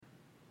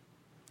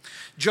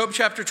Job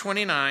chapter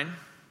 29,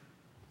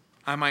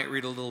 I might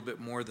read a little bit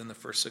more than the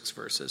first 6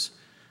 verses.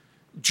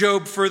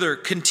 Job further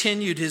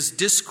continued his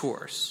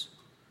discourse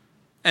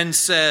and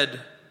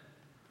said,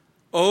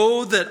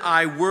 "Oh, that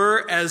I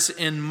were as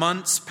in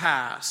months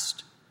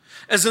past,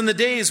 as in the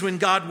days when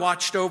God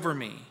watched over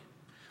me,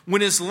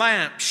 when his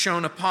lamp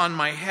shone upon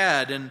my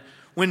head, and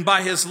when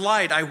by his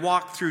light I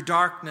walked through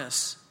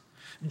darkness.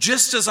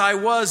 Just as I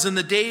was in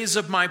the days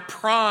of my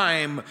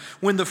prime,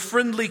 when the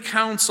friendly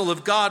counsel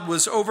of God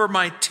was over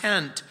my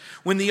tent,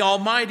 when the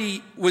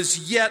Almighty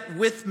was yet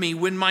with me,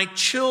 when my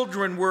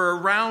children were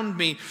around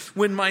me,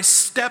 when my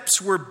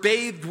steps were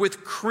bathed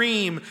with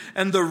cream,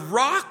 and the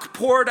rock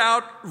poured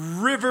out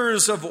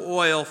rivers of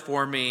oil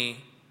for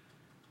me.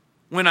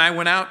 When I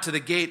went out to the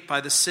gate by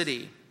the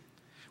city,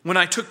 when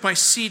I took my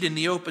seat in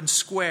the open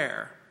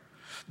square,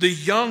 the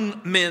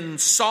young men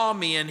saw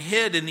me and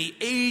hid, and the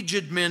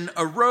aged men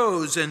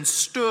arose and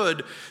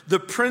stood. The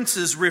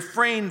princes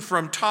refrained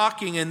from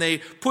talking, and they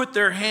put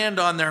their hand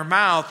on their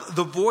mouth.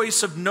 The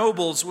voice of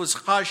nobles was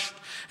hushed,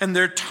 and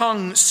their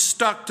tongue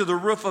stuck to the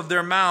roof of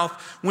their mouth.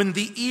 When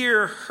the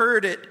ear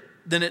heard it,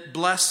 then it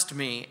blessed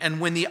me,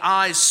 and when the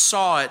eyes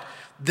saw it,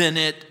 then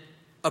it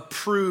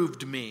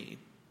approved me."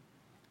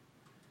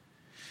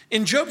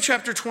 In Job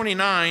chapter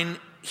 29,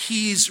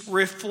 he's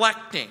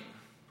reflecting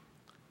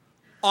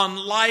on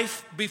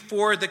life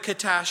before the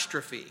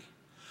catastrophe,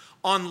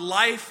 on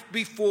life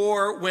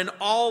before when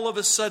all of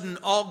a sudden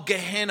all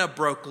Gehenna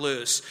broke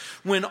loose,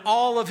 when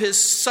all of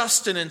his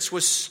sustenance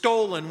was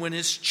stolen, when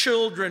his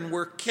children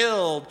were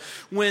killed,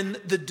 when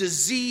the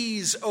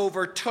disease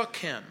overtook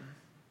him.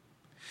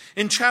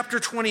 In chapter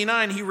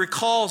 29, he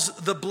recalls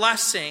the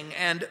blessing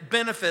and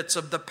benefits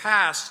of the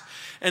past.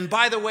 And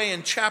by the way,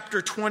 in chapter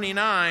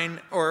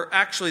 29, or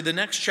actually the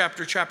next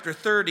chapter, chapter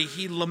 30,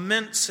 he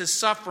laments his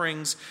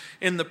sufferings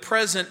in the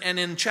present. And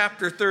in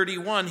chapter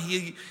 31,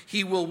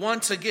 he will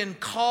once again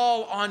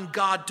call on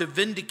God to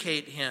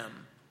vindicate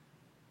him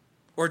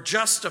or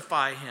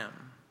justify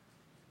him.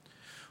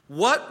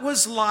 What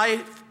was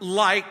life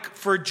like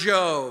for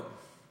Job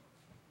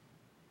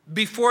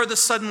before the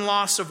sudden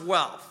loss of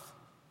wealth,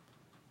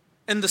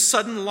 and the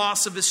sudden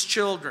loss of his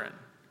children,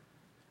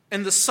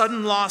 and the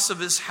sudden loss of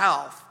his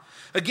health?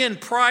 Again,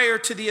 prior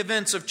to the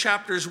events of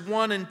chapters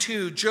 1 and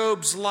 2,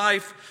 Job's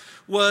life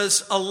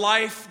was a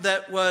life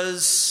that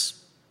was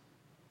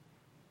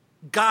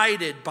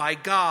guided by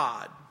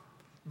God,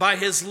 by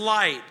his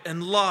light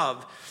and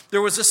love.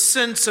 There was a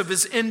sense of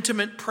his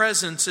intimate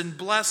presence and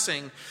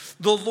blessing.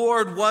 The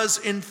Lord was,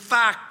 in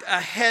fact,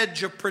 a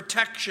hedge of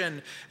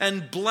protection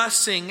and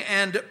blessing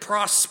and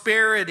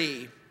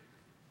prosperity.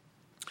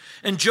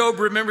 And Job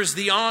remembers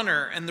the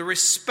honor and the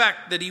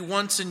respect that he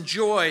once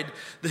enjoyed,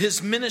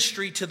 his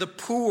ministry to the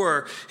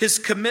poor, his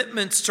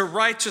commitments to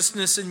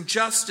righteousness and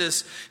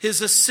justice,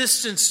 his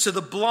assistance to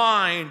the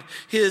blind,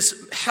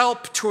 his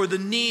help toward the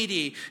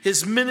needy,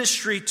 his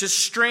ministry to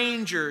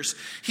strangers.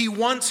 He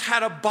once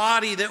had a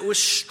body that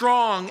was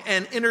strong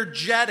and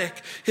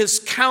energetic. His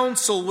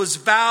counsel was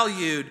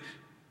valued.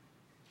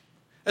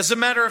 As a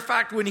matter of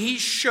fact, when he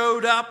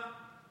showed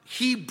up,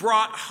 he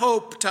brought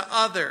hope to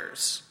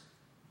others.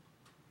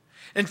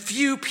 And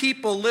few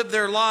people live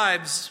their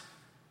lives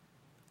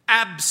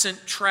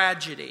absent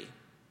tragedy,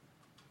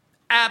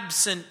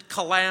 absent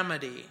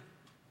calamity.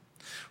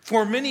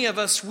 For many of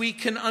us, we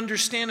can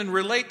understand and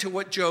relate to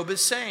what Job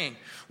is saying.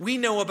 We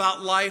know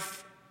about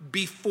life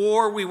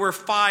before we were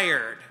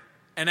fired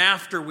and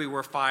after we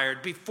were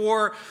fired,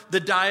 before the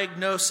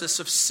diagnosis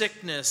of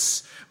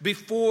sickness,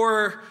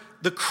 before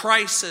the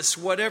crisis,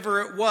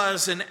 whatever it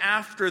was, and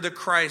after the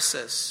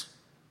crisis.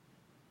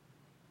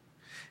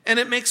 And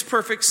it makes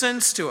perfect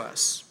sense to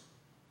us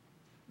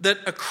that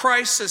a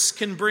crisis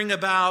can bring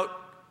about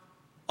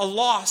a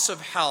loss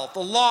of health, a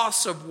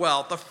loss of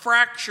wealth, a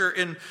fracture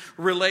in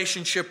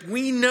relationship.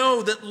 We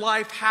know that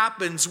life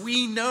happens.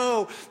 We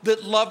know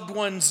that loved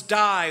ones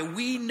die.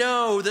 We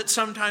know that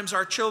sometimes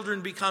our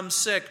children become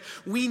sick.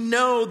 We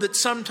know that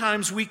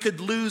sometimes we could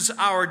lose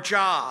our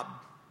job.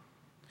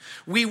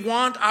 We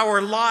want our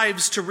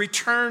lives to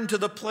return to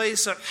the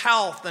place of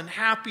health and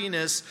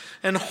happiness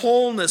and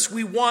wholeness.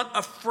 We want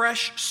a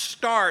fresh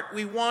start.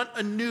 We want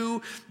a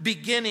new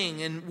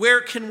beginning. And where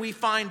can we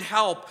find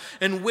help?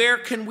 And where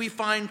can we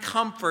find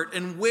comfort?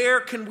 And where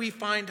can we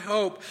find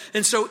hope?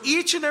 And so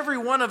each and every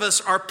one of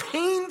us are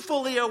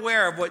painfully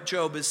aware of what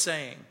Job is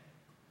saying.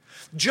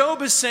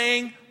 Job is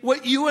saying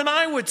what you and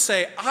I would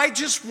say. I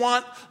just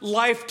want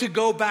life to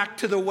go back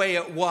to the way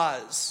it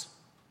was.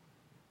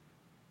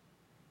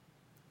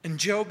 And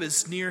Job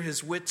is near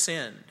his wit's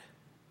end.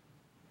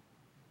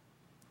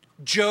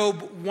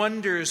 Job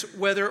wonders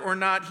whether or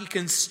not he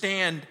can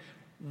stand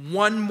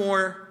one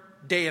more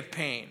day of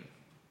pain,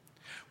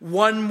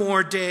 one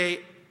more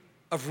day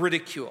of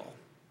ridicule,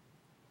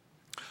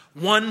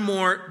 one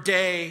more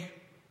day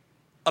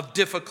of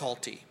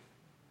difficulty.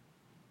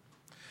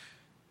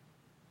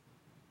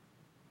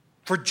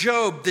 For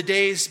Job, the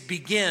days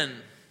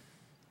begin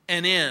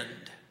and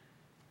end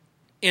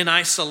in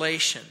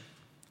isolation,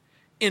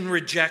 in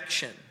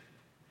rejection,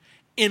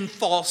 in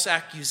false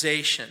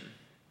accusation.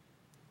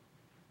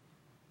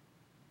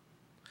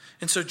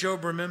 And so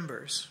Job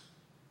remembers.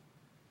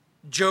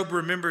 Job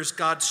remembers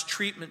God's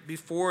treatment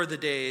before the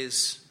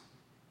days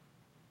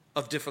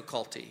of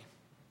difficulty.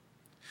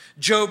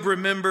 Job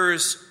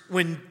remembers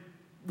when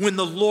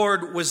the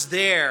Lord was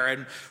there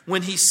and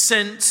when he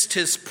sensed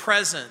his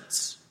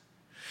presence.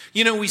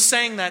 You know, we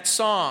sang that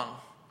song,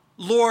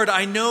 Lord,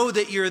 I know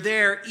that you're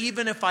there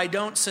even if I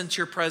don't sense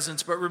your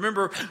presence. But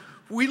remember,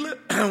 we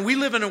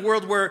live in a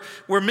world where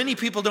many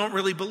people don't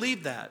really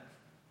believe that.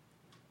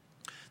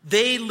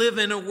 They live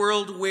in a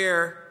world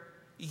where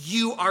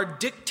you are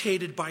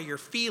dictated by your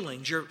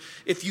feelings.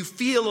 If you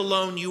feel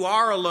alone, you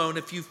are alone.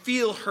 If you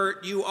feel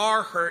hurt, you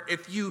are hurt.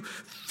 If you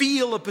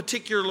feel a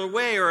particular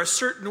way or a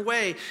certain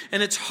way,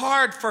 and it's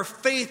hard for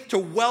faith to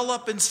well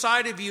up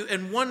inside of you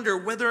and wonder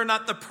whether or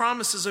not the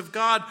promises of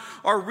God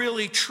are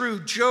really true.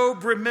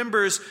 Job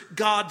remembers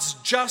God's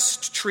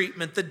just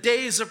treatment, the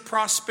days of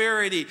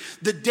prosperity,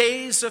 the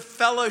days of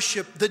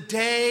fellowship, the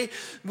day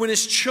when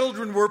his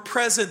children were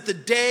present, the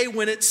day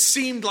when it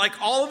seemed like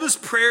all of his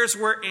prayers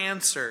were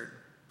answered.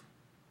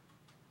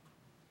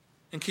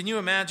 And can you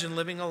imagine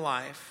living a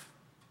life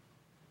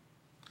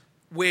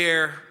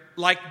where,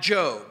 like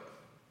Job,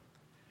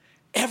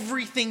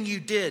 everything you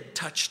did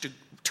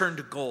turned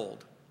to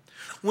gold?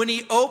 When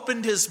he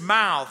opened his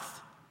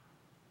mouth,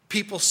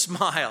 people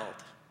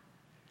smiled.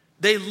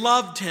 They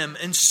loved him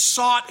and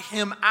sought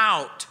him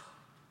out.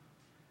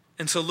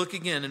 And so look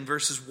again in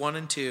verses 1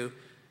 and 2,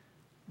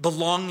 the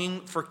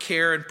longing for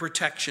care and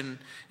protection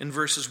in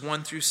verses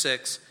 1 through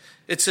 6.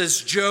 It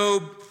says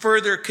Job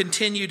further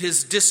continued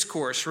his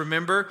discourse.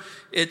 Remember,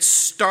 it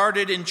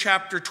started in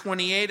chapter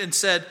 28 and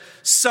said,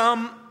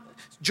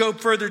 Job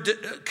further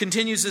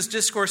continues his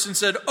discourse and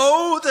said,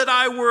 "Oh, that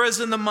I were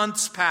as in the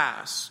months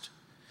past,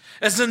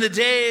 as in the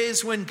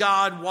days when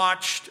God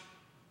watched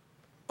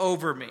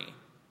over me."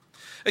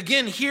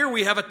 Again, here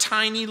we have a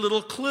tiny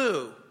little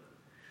clue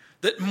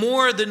that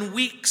more than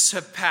weeks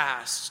have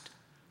passed.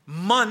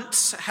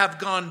 Months have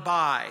gone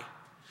by.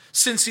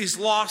 Since he's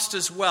lost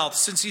his wealth,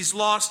 since he's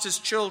lost his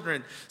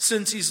children,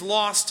 since he's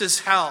lost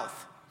his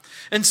health.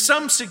 And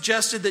some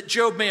suggested that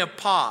Job may have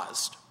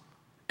paused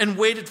and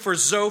waited for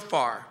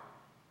Zophar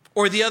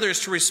or the others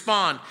to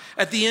respond.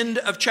 At the end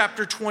of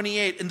chapter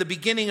 28, in the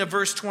beginning of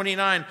verse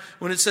 29,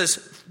 when it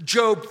says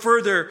Job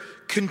further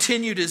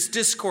continued his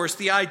discourse,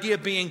 the idea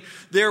being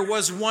there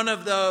was one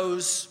of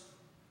those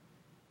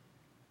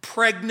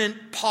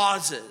pregnant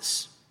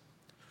pauses,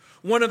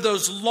 one of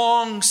those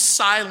long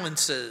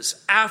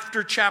silences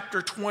after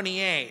chapter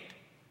 28,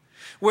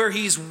 where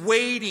he's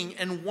waiting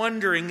and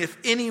wondering if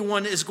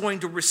anyone is going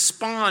to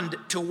respond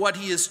to what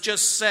he has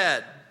just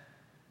said.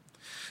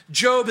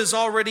 Job has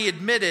already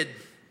admitted,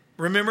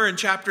 remember in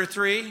chapter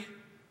 3,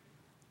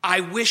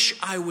 I wish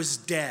I was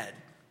dead.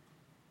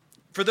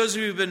 For those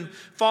of you who've been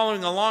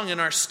following along in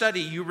our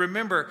study, you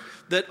remember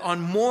that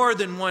on more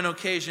than one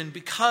occasion,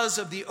 because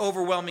of the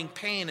overwhelming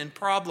pain and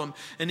problem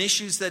and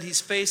issues that he's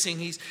facing,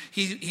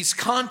 he's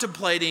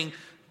contemplating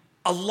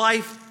a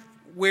life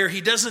where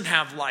he doesn't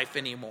have life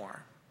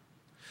anymore.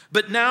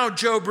 But now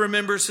Job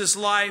remembers his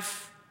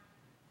life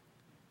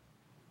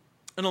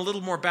in a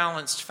little more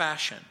balanced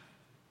fashion.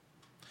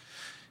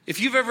 If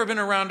you've ever been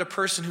around a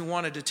person who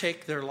wanted to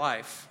take their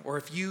life, or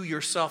if you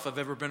yourself have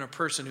ever been a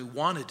person who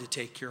wanted to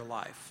take your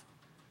life,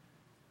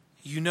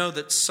 you know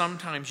that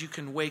sometimes you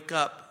can wake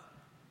up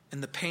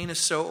and the pain is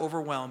so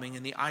overwhelming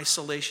and the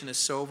isolation is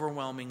so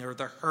overwhelming, or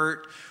the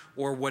hurt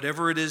or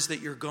whatever it is that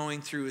you're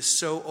going through is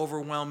so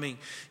overwhelming,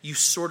 you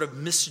sort of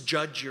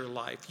misjudge your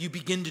life. You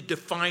begin to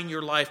define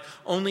your life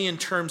only in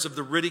terms of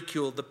the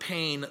ridicule, the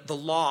pain, the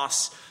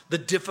loss, the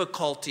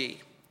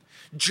difficulty.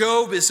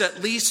 Job is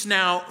at least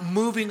now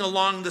moving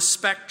along the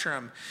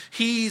spectrum.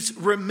 He's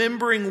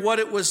remembering what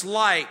it was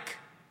like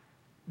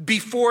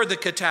before the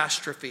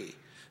catastrophe,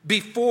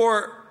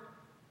 before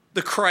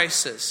the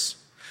crisis.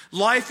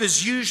 Life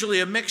is usually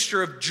a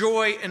mixture of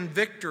joy and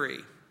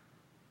victory,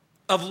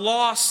 of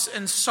loss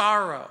and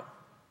sorrow.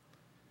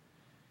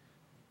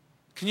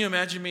 Can you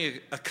imagine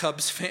me a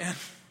Cubs fan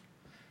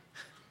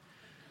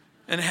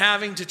and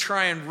having to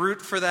try and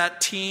root for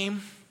that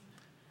team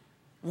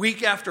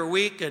week after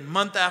week and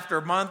month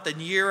after month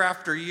and year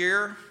after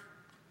year?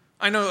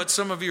 I know what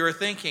some of you are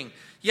thinking.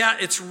 Yeah,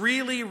 it's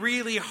really,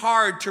 really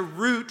hard to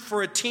root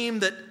for a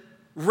team that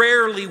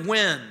rarely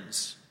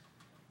wins.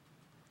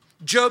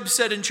 Job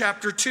said in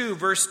chapter 2,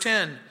 verse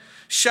 10,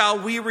 "Shall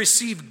we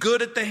receive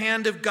good at the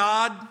hand of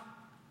God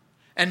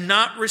and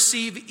not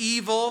receive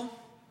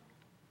evil?"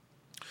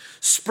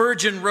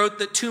 Spurgeon wrote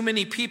that too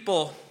many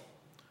people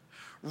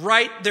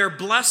write their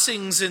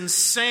blessings in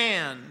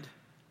sand,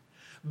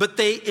 but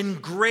they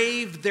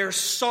engrave their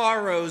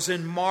sorrows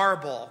in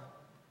marble.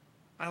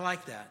 I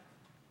like that.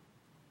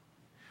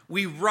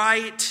 We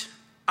write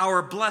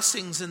our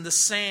blessings in the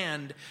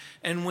sand,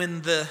 and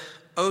when the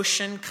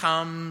ocean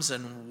comes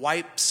and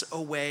wipes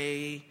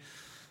away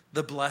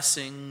the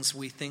blessings,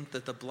 we think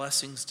that the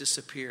blessings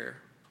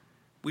disappear.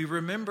 We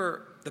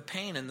remember the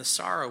pain and the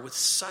sorrow with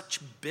such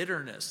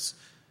bitterness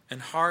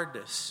and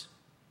hardness.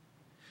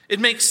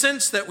 It makes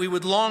sense that we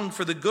would long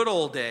for the good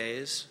old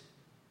days,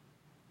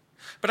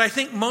 But I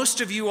think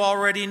most of you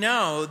already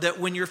know that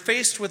when you're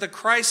faced with a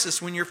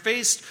crisis, when you're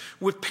faced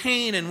with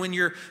pain, and when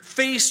you're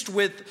faced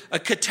with a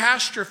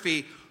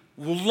catastrophe,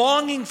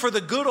 longing for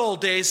the good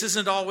old days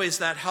isn't always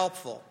that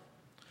helpful.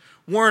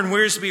 Warren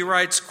Wiersbe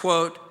writes,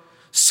 quote,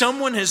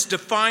 "Someone has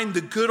defined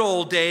the good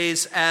old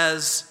days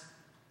as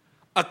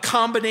a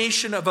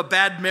combination of a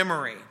bad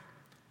memory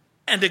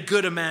and a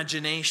good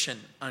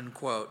imagination,"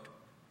 unquote.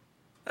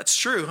 That's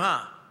true,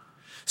 huh?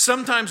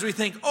 Sometimes we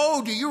think,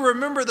 oh, do you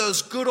remember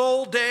those good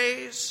old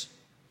days?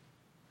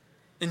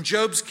 In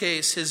Job's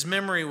case, his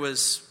memory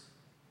was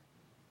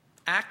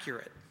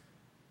accurate.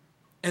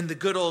 And the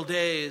good old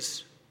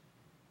days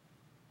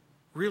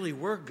really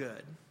were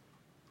good.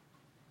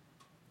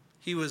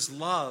 He was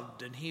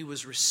loved and he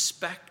was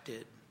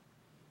respected.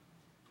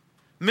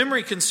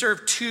 Memory can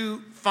serve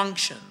two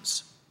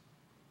functions.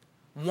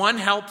 One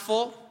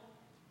helpful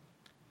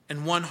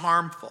and one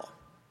harmful.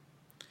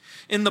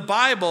 In the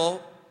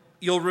Bible,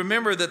 you'll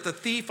remember that the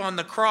thief on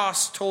the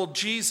cross told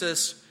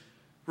Jesus,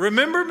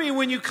 "Remember me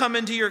when you come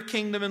into your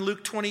kingdom," in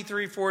Luke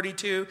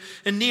 23:42.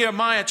 In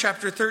Nehemiah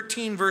chapter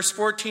 13, verse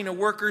 14, a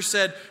worker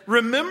said,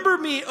 "Remember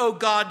me, O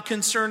God,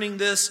 concerning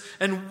this,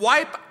 and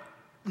wipe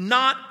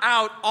not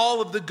out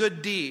all of the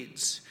good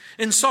deeds."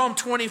 In Psalm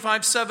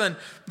 25:7,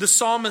 the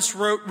psalmist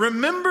wrote,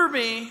 "Remember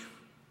me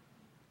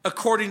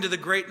according to the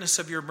greatness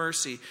of your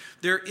mercy."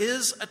 There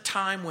is a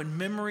time when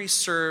memory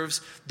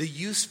serves the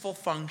useful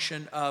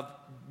function of,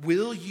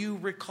 will you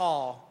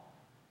recall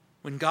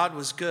when God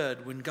was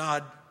good, when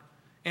God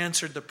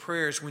answered the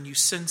prayers, when you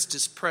sensed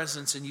his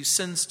presence and you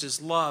sensed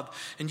his love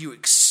and you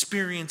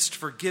experienced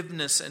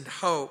forgiveness and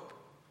hope?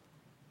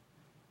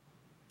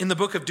 In the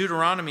book of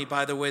Deuteronomy,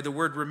 by the way, the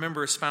word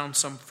remember is found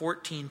some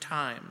 14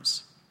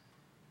 times.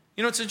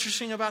 You know what's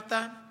interesting about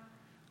that?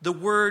 The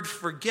word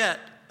forget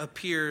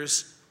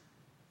appears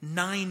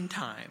 9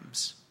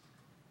 times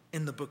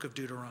in the book of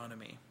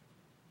Deuteronomy.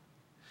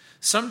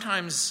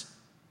 Sometimes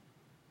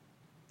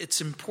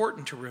it's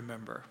important to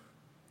remember,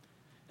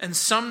 and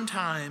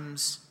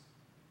sometimes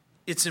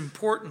it's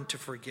important to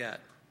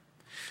forget.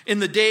 In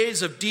the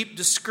days of deep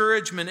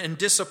discouragement and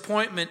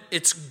disappointment,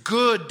 it's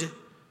good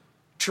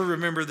to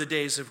remember the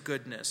days of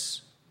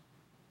goodness.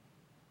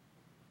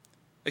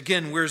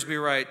 Again,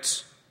 Wiersbe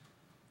writes,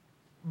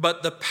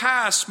 "But the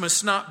past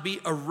must not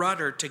be a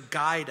rudder to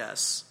guide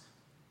us."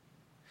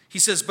 He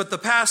says, but the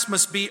past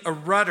must be a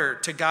rudder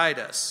to guide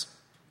us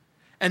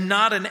and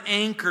not an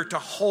anchor to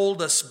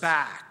hold us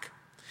back.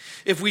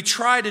 If we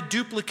try to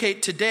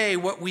duplicate today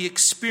what we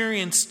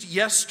experienced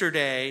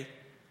yesterday,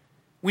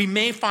 we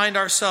may find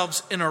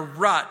ourselves in a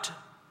rut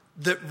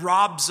that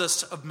robs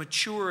us of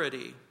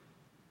maturity.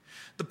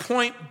 The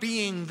point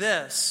being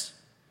this,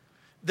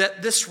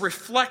 that this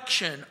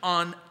reflection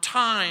on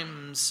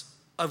times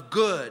of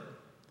good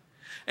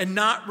and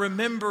not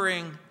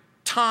remembering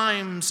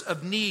times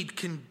of need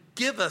can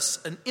give us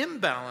an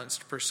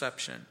imbalanced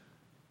perception.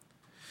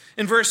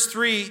 In verse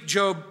 3,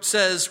 Job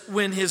says,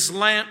 "When his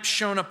lamp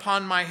shone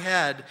upon my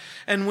head,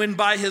 and when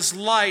by his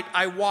light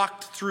I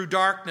walked through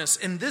darkness."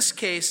 In this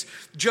case,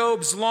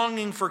 Job's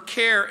longing for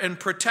care and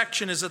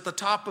protection is at the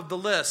top of the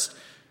list.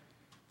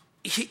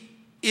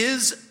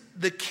 Is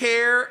the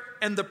care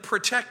and the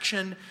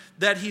protection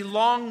that he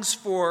longs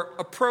for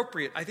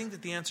appropriate? I think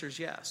that the answer is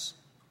yes.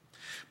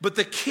 But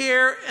the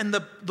care and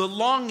the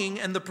longing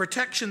and the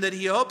protection that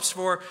he hopes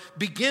for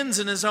begins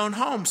in his own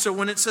home. So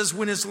when it says,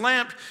 "when his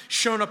lamp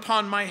shone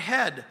upon my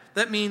head,"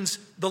 that means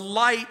the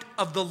light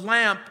of the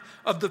lamp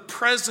of the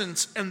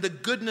presence and the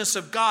goodness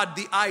of God.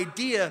 The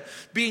idea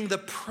being the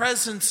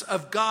presence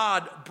of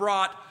God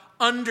brought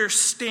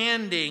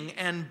understanding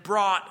and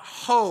brought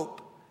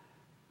hope.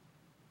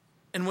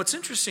 And what's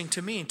interesting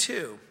to me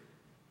too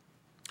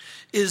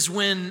is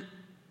when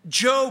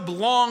Job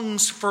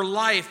longs for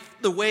life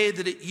the way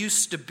that it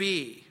used to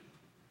be,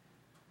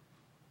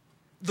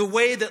 the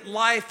way that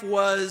life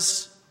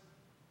was,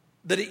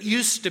 that it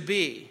used to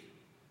be,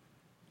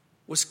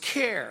 was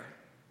care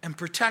and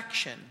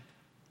protection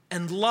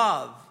and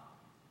love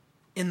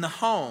in the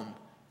home.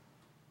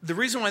 The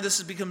reason why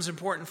this becomes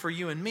important for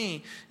you and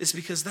me is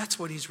because that's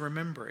what he's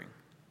remembering.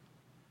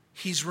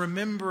 He's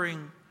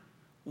remembering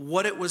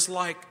what it was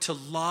like to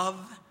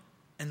love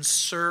and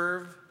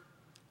serve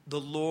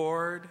the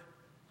Lord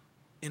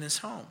in his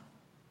home.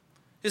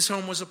 His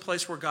home was a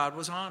place where God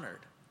was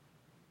honored,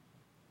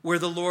 where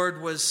the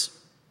Lord was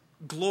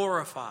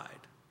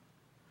glorified.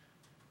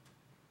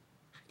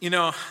 You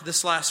know,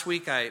 this last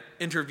week I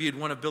interviewed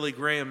one of Billy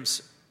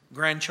Graham's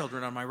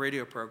grandchildren on my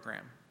radio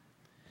program.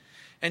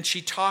 And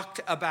she talked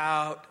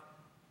about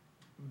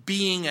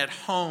being at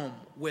home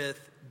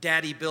with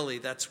Daddy Billy.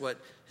 That's what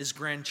his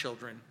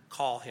grandchildren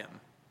call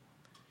him.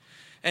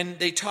 And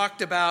they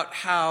talked about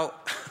how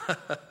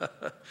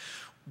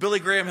Billy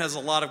Graham has a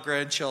lot of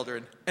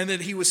grandchildren, and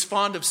that he was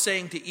fond of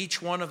saying to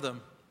each one of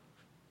them,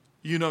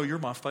 "You know, you're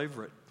my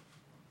favorite."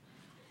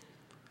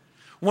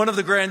 One of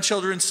the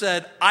grandchildren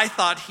said, "I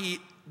thought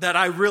he that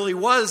I really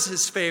was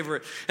his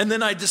favorite. And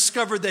then I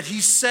discovered that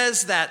he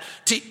says that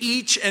to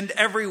each and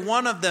every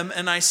one of them.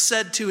 And I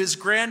said to his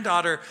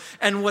granddaughter,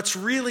 and what's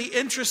really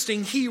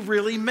interesting, he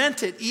really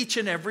meant it each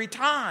and every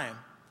time.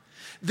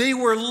 They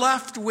were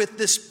left with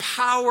this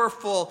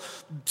powerful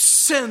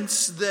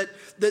sense that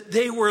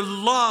they were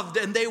loved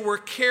and they were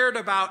cared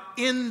about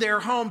in their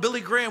home.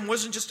 Billy Graham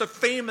wasn't just a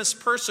famous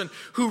person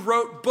who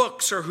wrote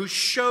books or who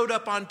showed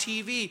up on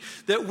TV.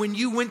 That when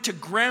you went to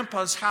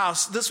Grandpa's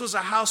house, this was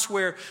a house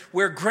where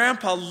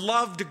Grandpa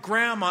loved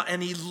Grandma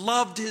and he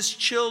loved his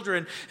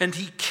children and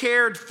he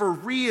cared for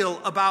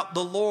real about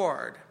the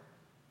Lord.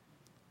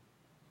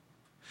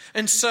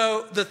 And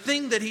so the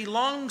thing that he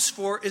longs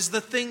for is the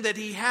thing that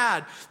he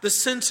had, the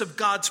sense of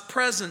God's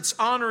presence,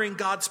 honoring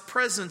God's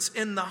presence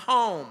in the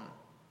home.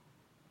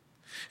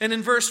 And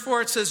in verse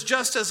 4 it says,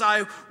 just as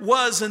I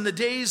was in the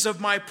days of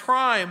my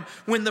prime,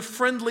 when the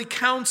friendly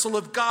counsel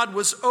of God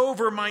was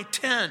over my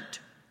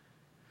tent.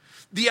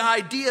 The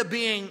idea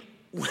being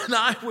when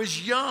I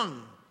was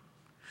young,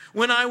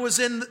 when I was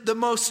in the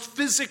most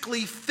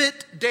physically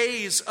fit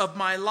days of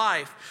my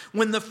life,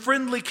 when the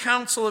friendly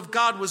counsel of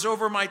God was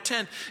over my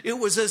tent, it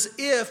was as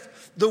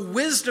if the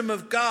wisdom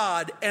of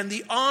God and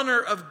the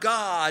honor of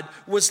God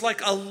was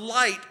like a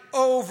light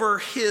over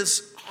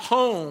his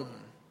home.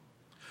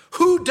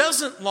 Who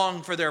doesn't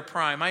long for their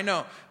prime? I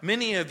know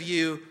many of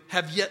you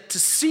have yet to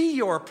see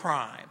your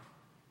prime.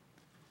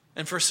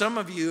 And for some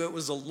of you, it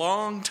was a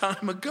long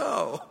time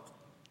ago.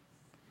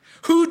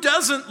 Who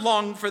doesn't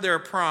long for their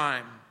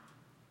prime?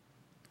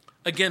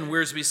 Again,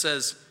 Wiersbe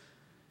says,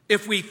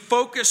 if we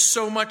focus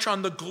so much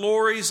on the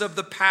glories of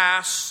the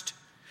past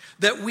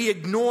that we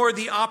ignore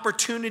the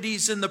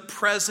opportunities in the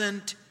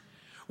present,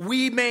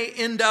 we may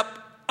end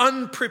up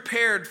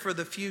unprepared for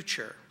the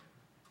future.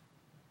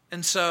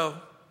 And so,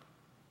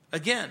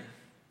 again,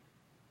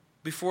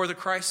 before the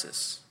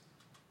crisis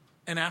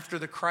and after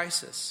the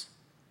crisis,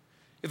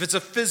 if it's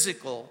a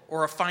physical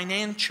or a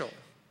financial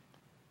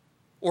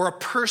or a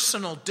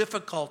personal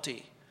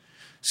difficulty,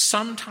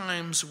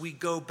 sometimes we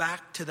go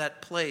back to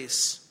that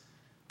place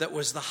that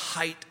was the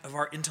height of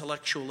our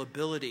intellectual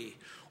ability,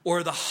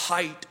 or the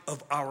height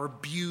of our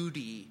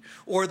beauty,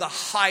 or the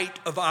height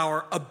of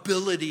our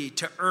ability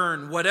to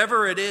earn,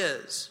 whatever it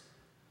is.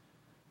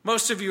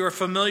 Most of you are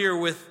familiar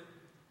with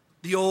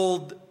the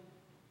old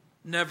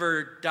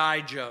never die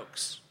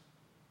jokes.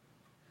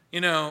 You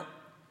know,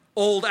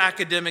 old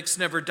academics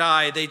never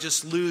die, they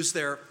just lose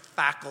their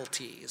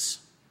faculties.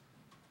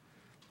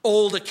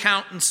 Old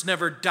accountants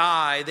never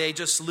die, they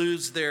just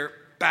lose their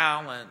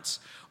balance.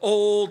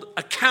 Old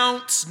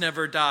accounts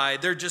never die,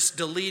 they're just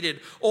deleted.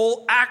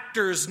 Old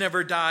actors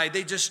never die,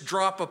 they just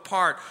drop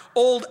apart.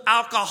 Old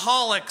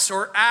alcoholics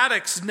or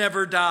addicts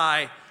never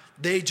die,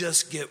 they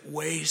just get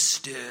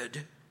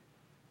wasted.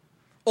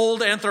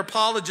 Old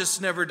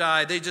anthropologists never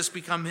die, they just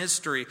become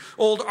history.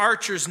 Old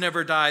archers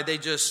never die, they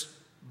just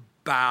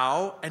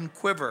bow and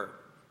quiver.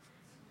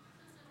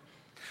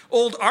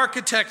 Old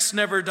architects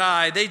never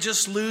die, they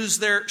just lose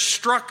their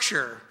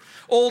structure.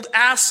 Old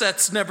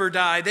assets never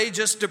die, they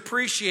just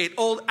depreciate.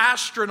 Old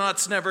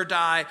astronauts never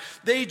die,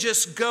 they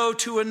just go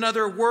to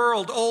another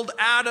world. Old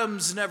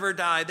atoms never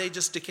die, they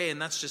just decay,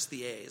 and that's just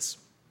the A's.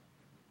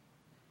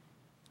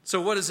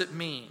 So what does it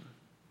mean?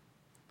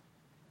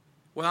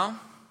 Well,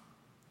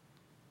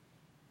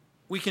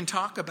 we can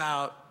talk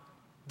about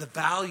the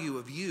value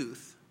of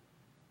youth.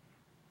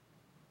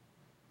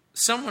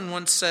 Someone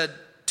once said,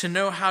 to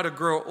know how to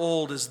grow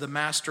old is the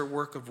master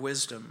work of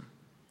wisdom,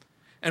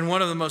 and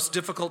one of the most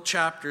difficult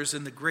chapters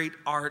in the great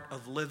art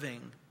of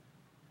living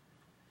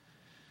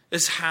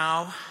is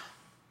how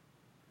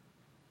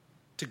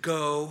to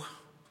go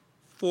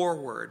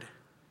forward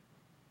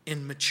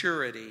in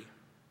maturity.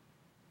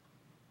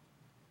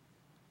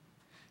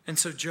 And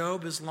so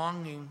Job is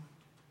longing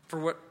for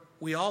what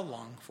we all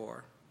long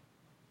for.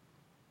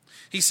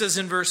 He says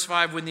in verse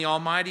 5, when the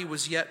Almighty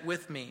was yet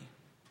with me,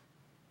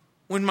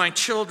 when my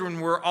children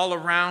were all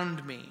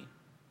around me,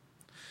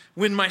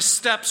 when my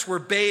steps were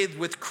bathed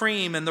with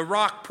cream and the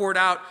rock poured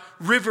out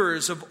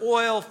rivers of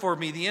oil for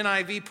me. The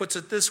NIV puts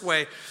it this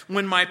way,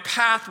 when my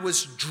path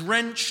was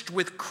drenched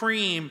with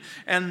cream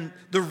and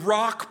the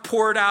rock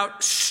poured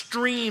out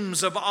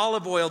streams of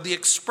olive oil. The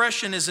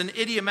expression is an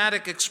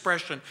idiomatic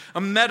expression,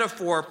 a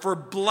metaphor for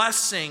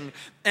blessing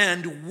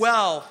and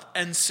wealth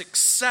and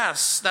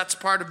success. That's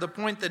part of the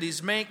point that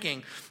he's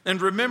making.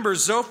 And remember,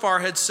 Zophar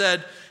had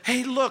said,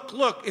 hey, look,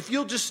 if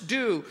you'll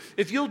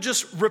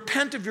just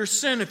repent of your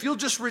sin, if you'll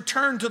just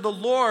return to the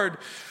Lord,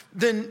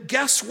 then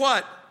guess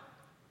what?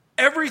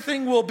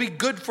 Everything will be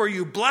good for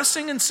you.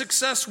 Blessing and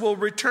success will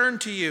return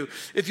to you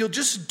if you'll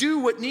just do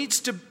what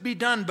needs to be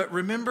done. But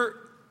remember,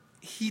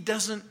 he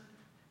isn't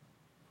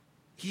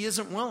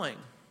willing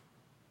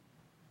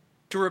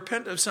to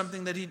repent of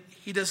something that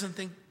he doesn't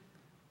think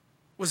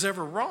was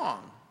ever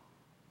wrong.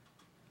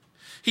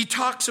 He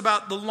talks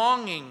about the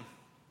longing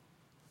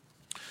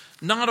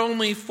not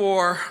only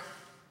for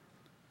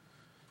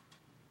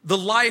the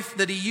life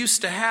that he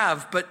used to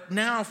have, but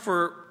now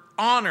for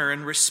honor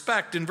and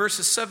respect. In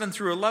verses 7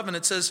 through 11,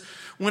 it says,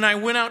 when I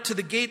went out to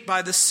the gate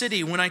by the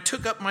city, when I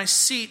took up my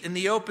seat in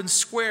the open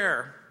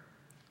square.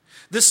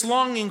 This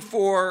longing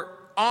for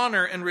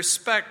honor and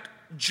respect,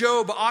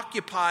 Job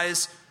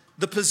occupies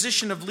the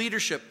position of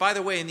leadership. By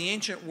the way, in the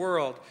ancient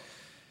world,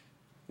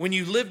 when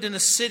you lived in a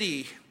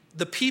city,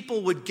 the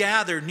people would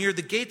gather near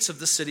the gates of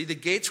the city. The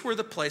gates were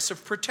the place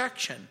of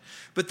protection,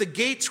 but the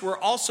gates were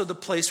also the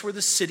place where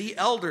the city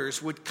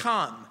elders would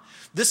come.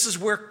 This is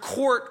where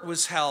court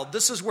was held.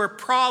 This is where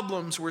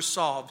problems were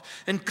solved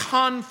and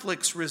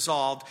conflicts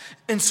resolved.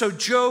 And so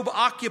Job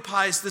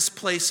occupies this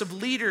place of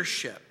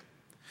leadership.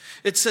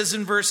 It says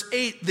in verse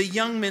 8, the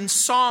young men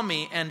saw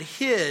me and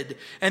hid,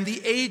 and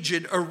the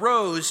aged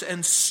arose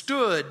and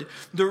stood.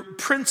 The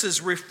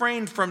princes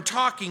refrained from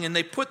talking, and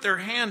they put their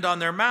hand on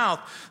their mouth.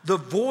 The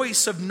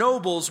voice of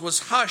nobles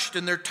was hushed,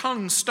 and their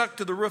tongues stuck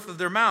to the roof of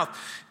their mouth.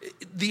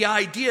 The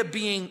idea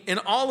being, in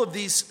all of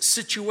these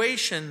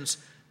situations,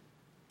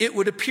 it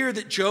would appear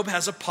that Job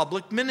has a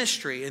public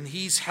ministry, and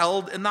he's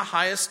held in the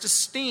highest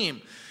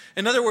esteem.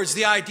 In other words,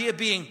 the idea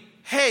being,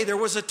 hey, there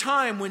was a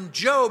time when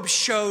Job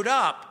showed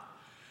up,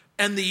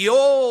 and the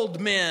old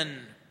men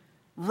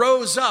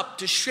rose up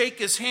to shake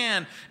his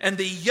hand, and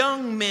the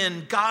young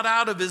men got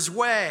out of his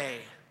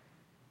way.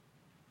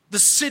 The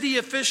city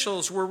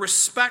officials were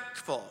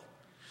respectful.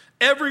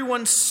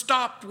 Everyone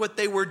stopped what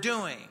they were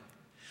doing.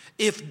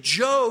 If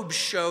Job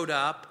showed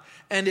up,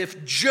 and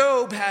if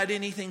Job had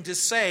anything to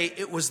say,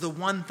 it was the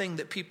one thing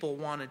that people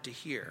wanted to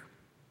hear.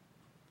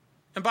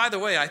 And by the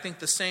way, I think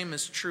the same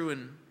is true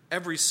in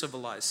every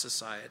civilized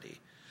society.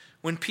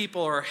 When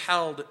people are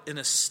held in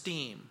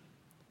esteem,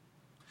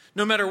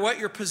 no matter what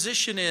your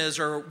position is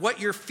or what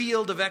your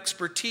field of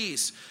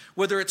expertise,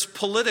 whether it's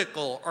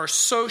political or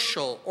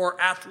social or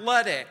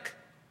athletic,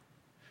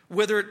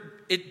 whether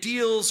it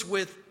deals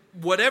with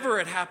whatever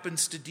it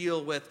happens to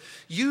deal with,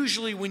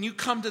 usually when you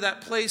come to that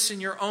place in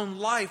your own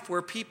life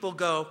where people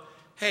go,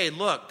 hey,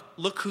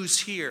 look who's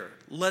here.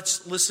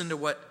 Let's listen to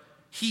what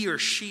he or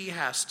she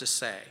has to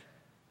say.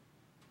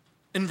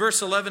 In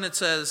verse 11 it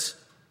says,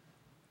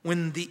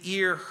 when the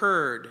ear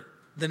heard,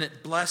 then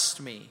it blessed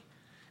me.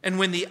 And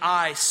when the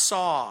eye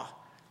saw,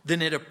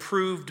 then it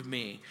approved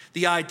me.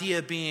 The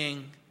idea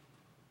being,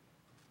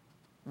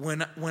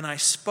 when I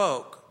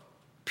spoke,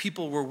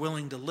 people were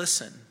willing to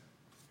listen.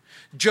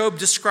 Job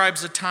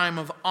describes a time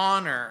of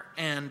honor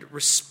and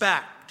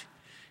respect.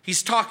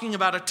 He's talking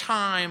about a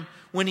time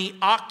when he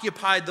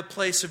occupied the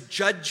place of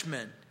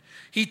judgment.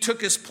 He took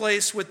his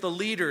place with the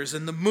leaders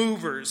and the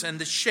movers and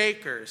the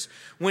shakers.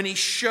 When he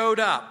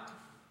showed up,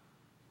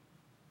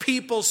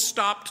 people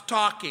stopped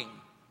talking.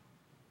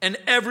 And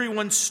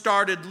everyone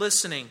started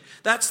listening.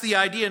 That's the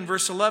idea in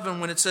verse 11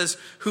 when it says,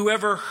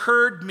 whoever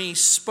heard me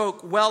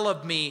spoke well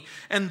of me,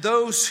 and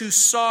those who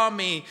saw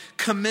me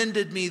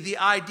commended me. The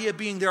idea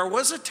being there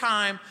was a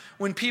time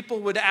when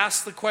people would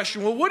ask the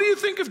question, well, what do you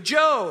think of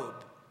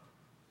Job?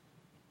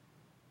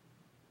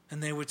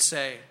 And they would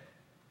say,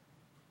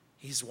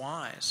 he's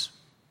wise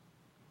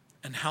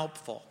and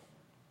helpful,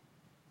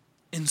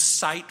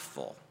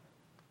 insightful.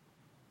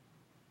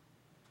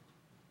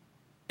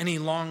 And he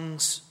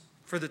longs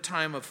for the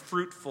time of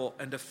fruitful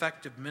and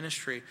effective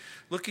ministry.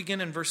 Look again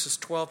in verses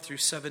 12 through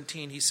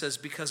 17. He says,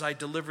 because I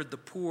delivered the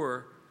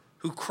poor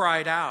who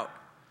cried out,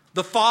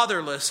 the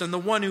fatherless and the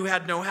one who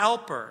had no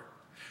helper.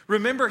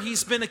 Remember,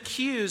 he's been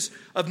accused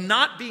of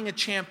not being a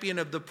champion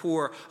of the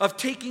poor, of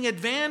taking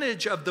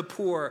advantage of the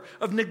poor,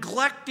 of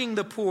neglecting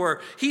the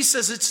poor. He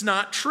says it's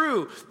not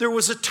true. There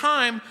was a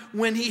time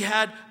when he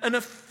had an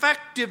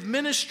effective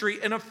ministry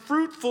and a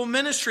fruitful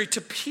ministry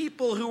to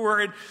people who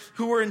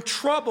were in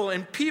trouble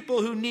and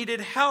people who needed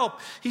help.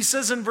 He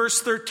says in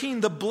verse 13,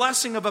 the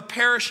blessing of a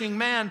perishing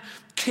man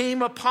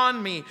came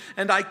upon me,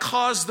 and I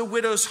caused the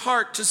widow's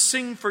heart to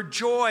sing for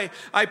joy.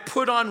 I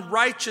put on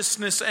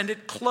righteousness, and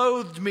it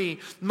clothed me.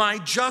 My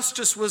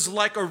justice was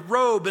like a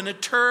robe and a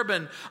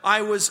turban.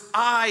 I was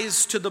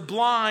eyes to the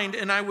blind,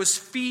 and I was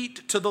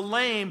feet to the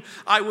lame.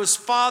 I was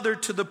father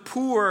to the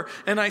poor,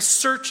 and I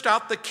searched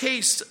out the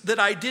case that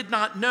I did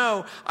not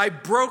know. I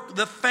broke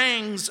the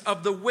fangs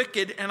of the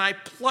wicked, and I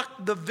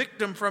plucked the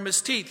victim from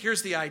his teeth.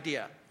 Here's the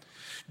idea.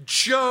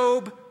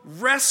 Job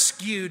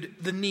rescued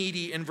the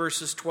needy in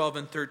verses 12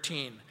 and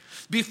 13.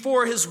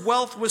 Before his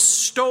wealth was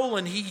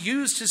stolen, he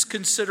used his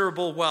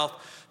considerable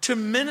wealth to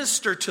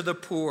minister to the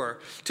poor,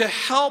 to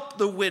help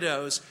the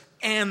widows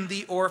and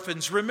the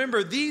orphans.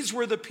 Remember, these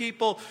were the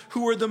people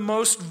who were the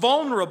most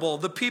vulnerable,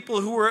 the people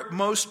who were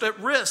most at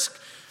risk.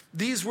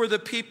 These were the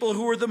people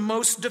who were the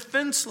most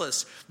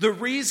defenseless. The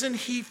reason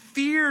he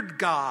feared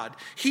God,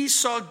 he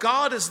saw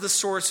God as the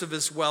source of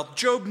his wealth.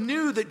 Job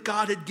knew that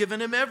God had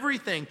given him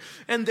everything,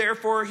 and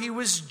therefore he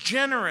was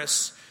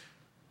generous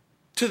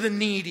to the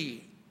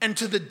needy and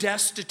to the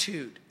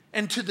destitute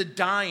and to the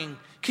dying.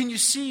 Can you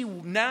see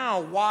now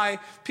why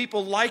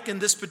people liken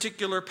this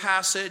particular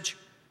passage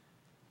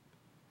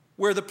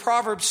where the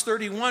Proverbs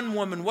 31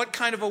 woman, what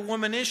kind of a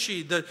woman is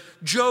she? The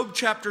Job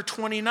chapter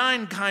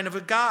 29 kind of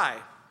a guy.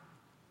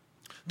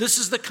 This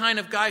is the kind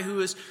of guy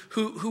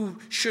who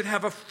should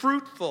have a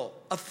fruitful,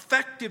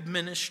 effective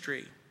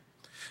ministry.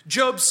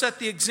 Job set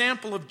the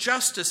example of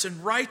justice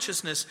and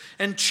righteousness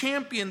and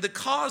championed the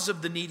cause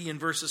of the needy in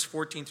verses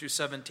 14 through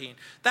 17.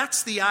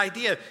 That's the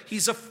idea.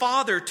 He's a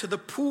father to the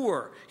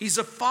poor. He's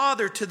a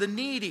father to the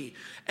needy.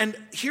 And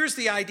here's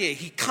the idea.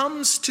 He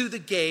comes to the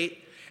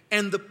gate,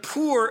 and the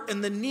poor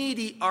and the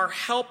needy are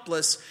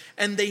helpless,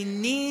 and they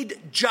need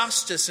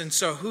justice. And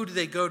so who do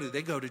they go to?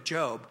 They go to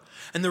Job.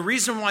 And the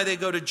reason why they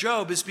go to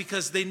Job is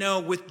because they know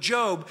with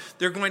Job,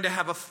 they're going to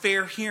have a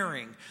fair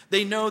hearing.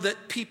 They know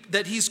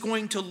that he's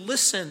going to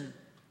listen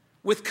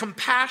with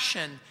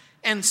compassion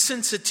and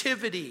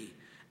sensitivity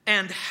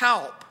and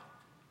help.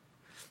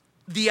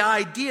 The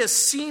idea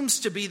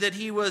seems to be that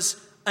he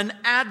was an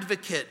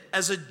advocate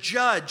as a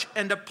judge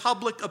and a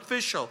public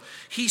official.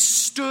 He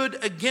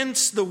stood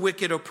against the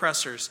wicked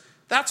oppressors.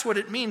 That's what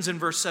it means in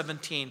verse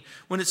 17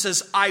 when it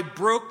says, I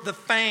broke the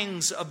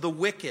fangs of the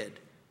wicked.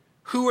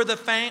 Who are the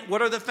fangs?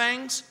 What are the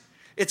fangs?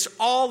 It's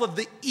all of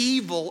the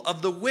evil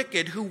of the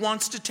wicked who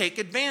wants to take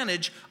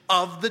advantage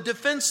of the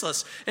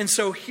defenseless. And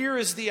so here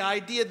is the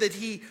idea that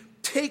he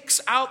takes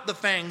out the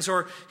fangs,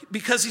 or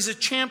because he's a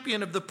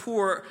champion of the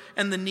poor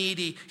and the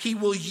needy, he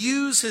will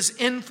use his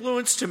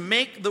influence to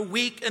make the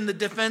weak and the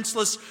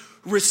defenseless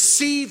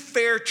receive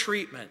fair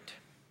treatment.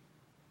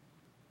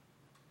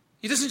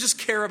 He doesn't just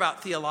care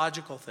about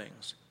theological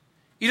things.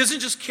 He doesn't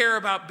just care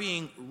about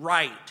being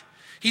right.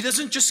 He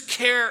doesn't just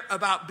care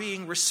about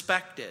being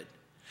respected.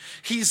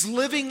 He's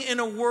living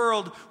in a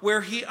world where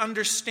he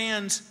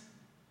understands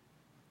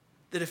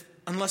that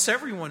unless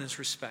everyone is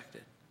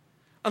respected,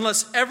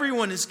 unless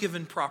everyone is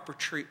given proper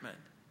treatment,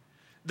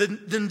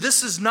 then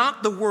this is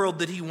not the world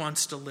that he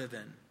wants to live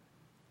in.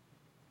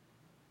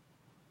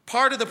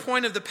 Part of the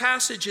point of the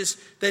passage is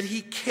that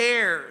he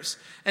cares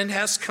and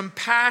has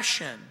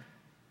compassion.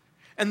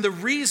 And the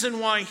reason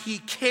why he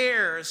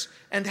cares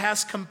and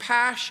has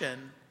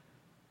compassion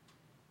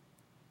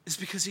is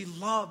because he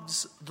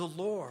loves the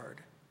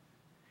Lord.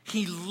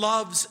 He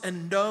loves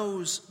and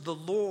knows the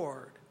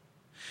Lord.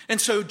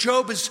 And so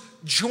Job is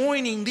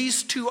joining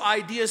these two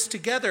ideas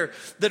together,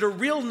 that a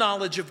real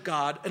knowledge of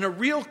God and a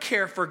real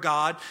care for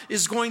God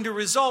is going to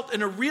result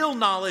in a real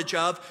knowledge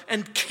of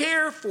and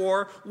care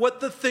for what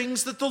the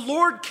things that the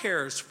Lord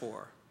cares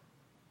for.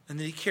 And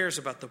that he cares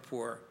about the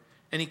poor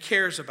and he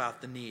cares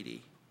about the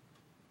needy.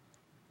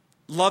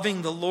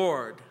 Loving the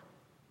Lord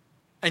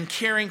and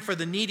caring for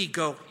the needy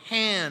go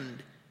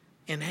hand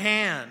in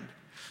hand.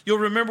 You'll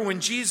remember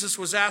when Jesus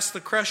was asked the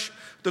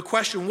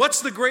question,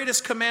 what's the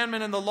greatest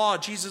commandment in the law?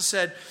 Jesus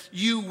said,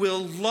 you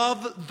will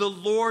love the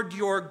Lord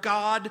your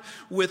God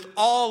with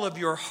all of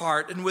your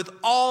heart and with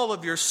all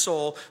of your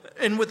soul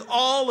and with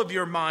all of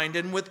your mind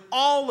and with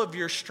all of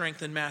your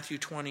strength in Matthew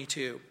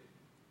 22.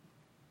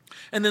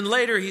 And then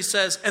later he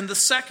says, and the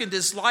second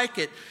is like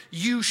it,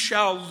 you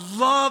shall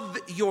love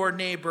your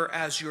neighbor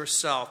as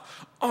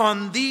yourself.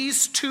 On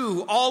these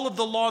two, all of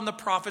the law and the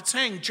prophets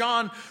hang.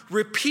 John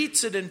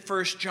repeats it in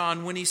 1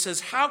 John when he says,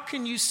 how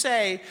can you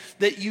say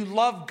that you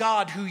love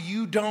God who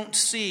you don't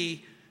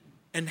see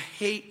and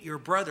hate your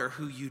brother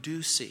who you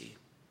do see?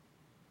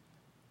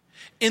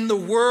 In the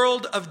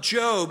world of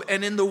Job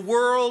and in the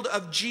world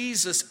of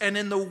Jesus and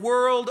in the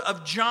world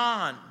of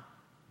John,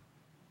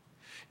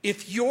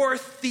 if your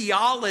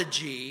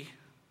theology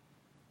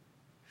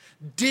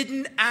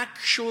didn't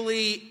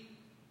actually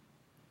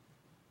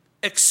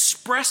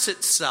express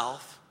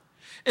itself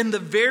in the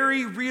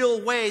very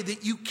real way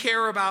that you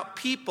care about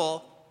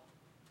people,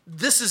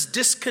 this is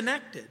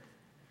disconnected.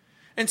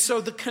 And so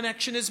the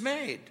connection is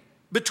made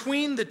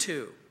between the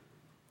two.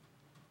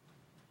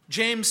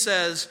 James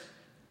says,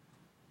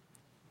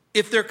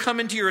 if there come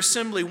into your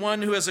assembly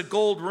one who has a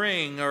gold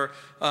ring or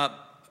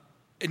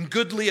in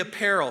goodly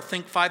apparel,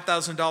 think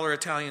 $5,000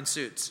 Italian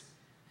suits,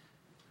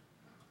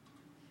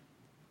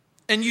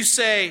 and you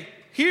say,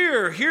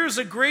 here's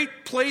a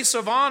great place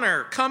of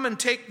honor, come and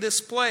take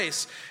this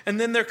place. And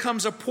then there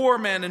comes a poor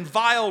man in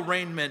vile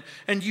raiment,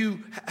 and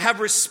you have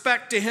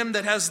respect to him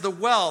that has the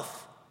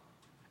wealth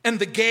and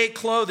the gay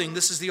clothing.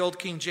 This is the Old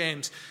King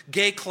James.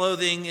 Gay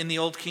clothing in the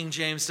Old King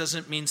James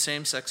doesn't mean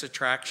same-sex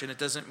attraction. It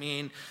doesn't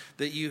mean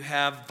that you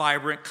have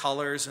vibrant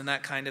colors and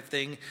that kind of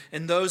thing.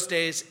 In those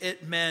days,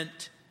 it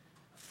meant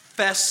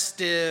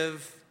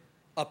festive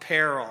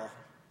apparel.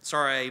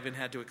 Sorry, I even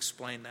had to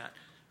explain that.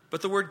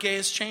 But the word gay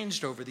has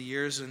changed over the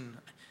years, and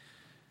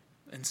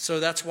so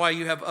that's why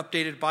you have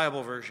updated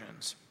Bible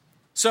versions.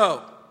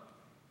 So,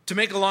 to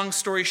make a long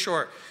story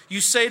short,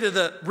 you say to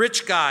the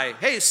rich guy,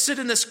 hey, sit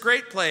in this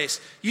great place.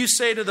 You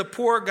say to the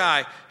poor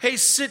guy, hey,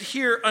 sit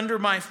here under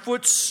my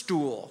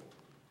footstool.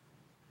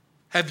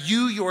 Have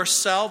you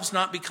yourselves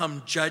not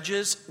become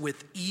judges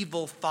with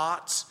evil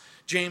thoughts?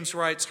 James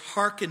writes,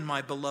 hearken,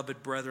 my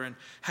beloved brethren,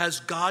 has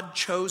God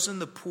chosen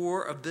the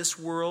poor of this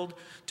world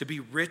to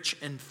be rich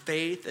in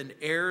faith and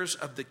heirs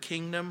of the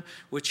kingdom,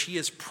 which he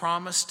has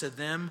promised to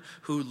them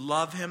who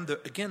love him?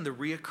 Again, the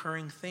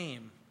reoccurring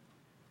theme.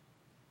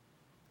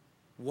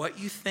 What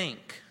you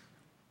think,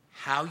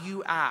 how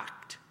you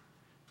act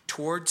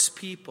towards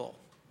people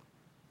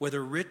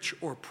whether rich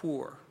or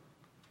poor,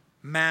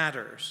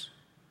 matters.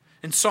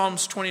 In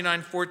Psalms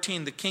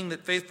 29:14, the king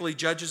that faithfully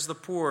judges the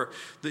poor,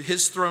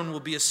 his throne will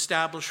be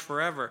established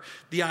forever.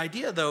 The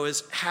idea, though,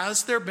 is,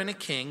 has there been a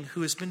king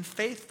who has been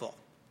faithful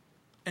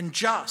and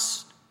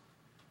just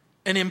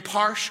and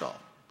impartial,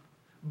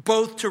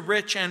 both to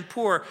rich and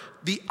poor?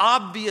 The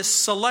obvious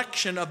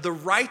selection of the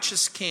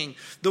righteous king,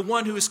 the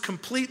one who is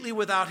completely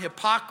without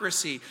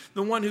hypocrisy,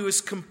 the one who is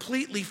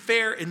completely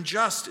fair and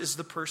just, is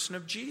the person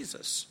of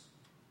Jesus.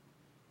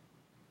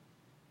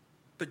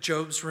 But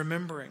Job's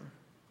remembering.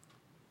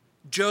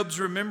 Job's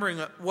remembering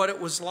what it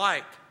was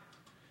like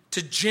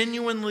to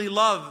genuinely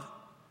love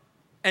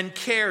and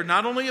care,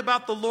 not only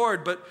about the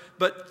Lord,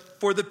 but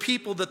for the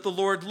people that the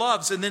Lord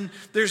loves. And then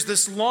there's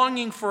this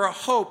longing for a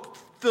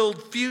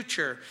hope-filled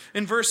future.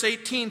 In verse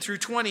 18 through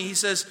 20, he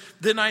says,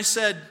 "Then I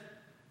said,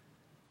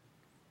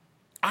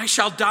 I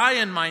shall die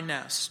in my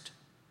nest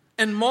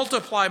and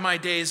multiply my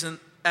days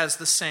as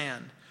the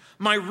sand.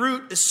 My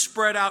root is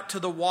spread out to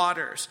the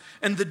waters,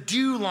 and the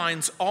dew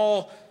lines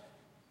all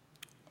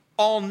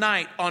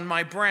night on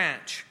my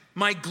branch.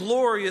 My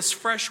glory is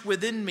fresh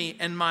within me,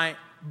 and my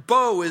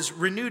bow is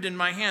renewed in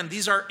my hand."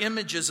 These are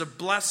images of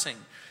blessing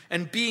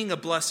and being a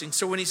blessing.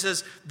 So when he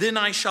says, "Then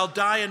I shall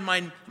die in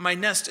my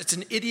nest," it's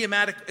an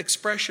idiomatic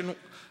expression,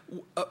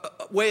 a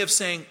way of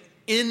saying,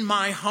 in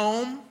my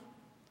home.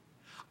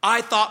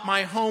 I thought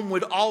my home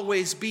would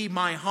always be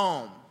my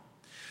home.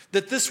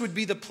 That this would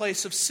be the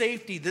place of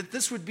safety, that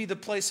this would be the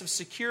place of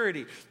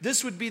security.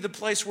 This would be the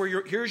place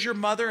where here's your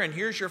mother, and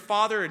here's your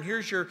father, and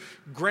here's your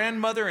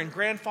grandmother and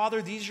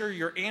grandfather. These are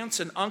your aunts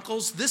and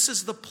uncles. This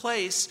is the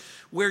place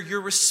where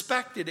you're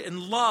respected and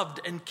loved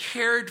and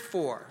cared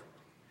for.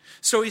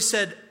 So he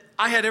said,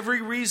 I had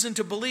every reason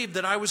to believe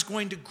that I was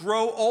going to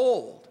grow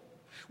old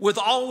with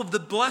all of the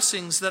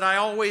blessings that I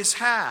always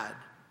had.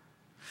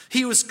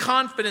 He was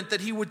confident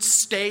that he would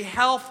stay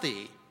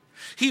healthy.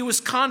 He was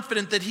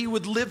confident that he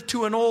would live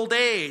to an old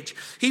age.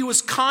 He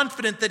was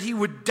confident that he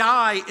would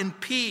die in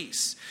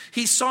peace.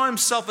 He saw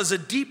himself as a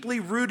deeply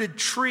rooted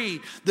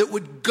tree that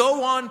would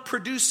go on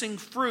producing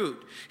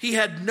fruit. He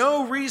had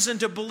no reason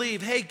to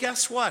believe, hey,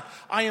 guess what?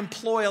 I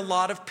employ a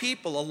lot of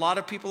people. A lot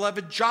of people have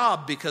a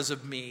job because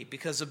of me,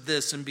 because of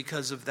this and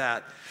because of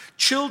that.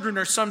 Children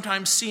are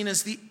sometimes seen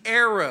as the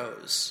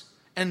arrows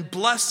and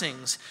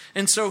blessings.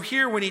 And so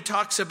here when he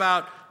talks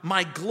about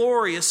my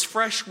glory is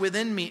fresh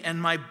within me and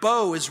my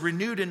bow is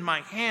renewed in my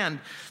hand,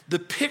 the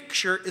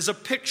picture is a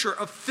picture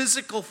of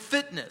physical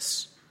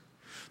fitness.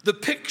 The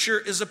picture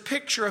is a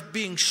picture of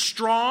being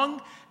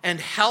strong and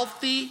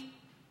healthy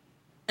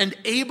and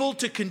able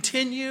to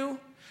continue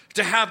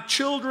to have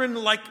children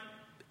like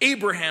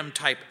Abraham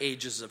type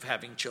ages of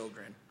having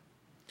children.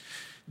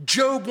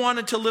 Job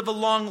wanted to live a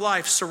long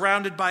life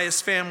surrounded by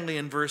his family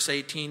in verse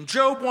 18.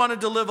 Job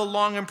wanted to live a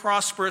long and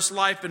prosperous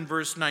life in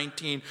verse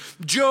 19.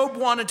 Job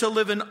wanted to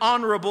live an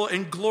honorable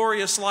and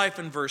glorious life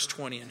in verse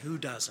 20. And who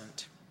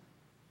doesn't?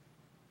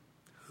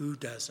 Who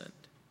doesn't?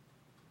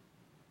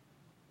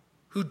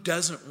 Who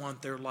doesn't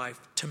want their life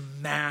to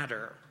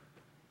matter,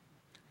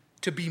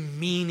 to be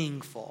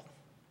meaningful,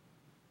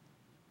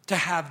 to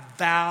have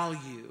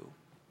value?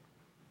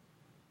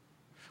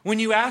 When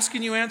you ask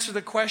and you answer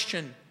the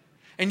question,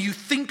 and you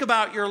think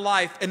about your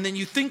life, and then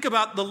you think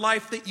about the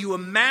life that you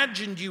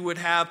imagined you would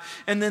have,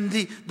 and then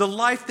the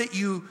life that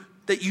you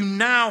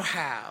now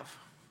have,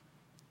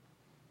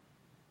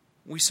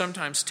 we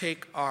sometimes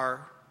take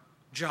our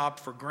job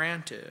for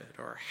granted,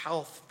 our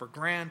health for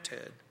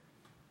granted,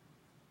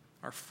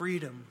 our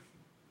freedom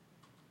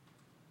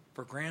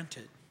for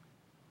granted.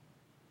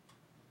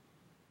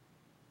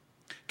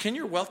 Can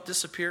your wealth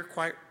disappear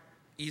quite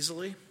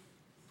easily?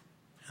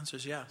 The answer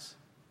is yes.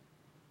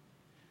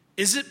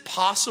 Is it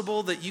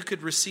possible that you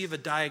could receive a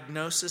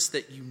diagnosis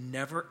that you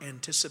never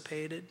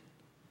anticipated?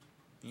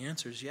 The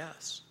answer is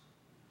yes.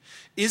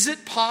 Is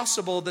it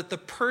possible that the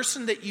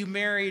person that you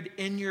married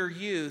in your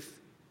youth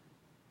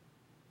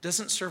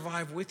doesn't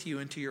survive with you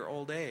into your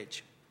old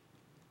age?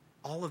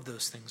 All of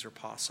those things are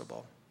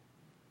possible.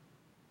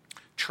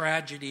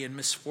 Tragedy and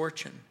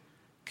misfortune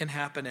can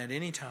happen at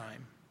any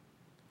time.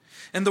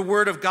 And the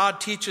Word of God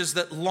teaches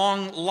that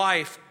long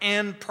life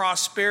and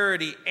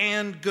prosperity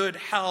and good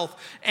health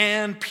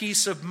and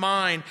peace of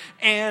mind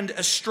and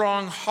a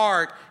strong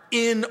heart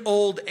in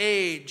old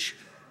age,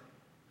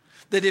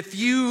 that if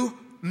you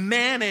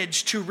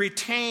manage to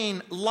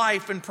retain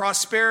life and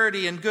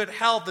prosperity and good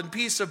health and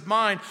peace of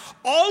mind,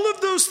 all of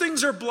those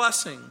things are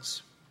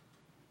blessings.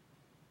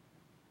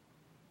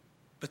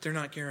 But they're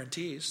not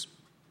guarantees.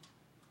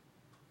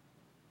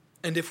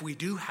 And if we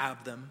do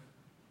have them,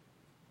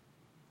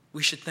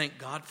 we should thank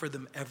God for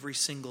them every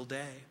single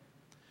day.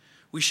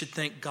 We should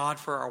thank God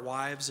for our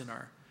wives and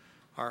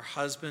our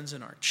husbands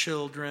and our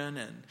children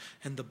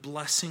and the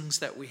blessings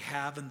that we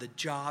have and the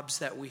jobs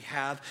that we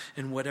have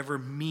and whatever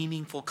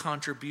meaningful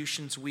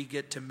contributions we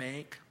get to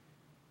make.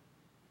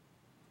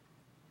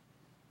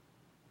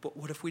 But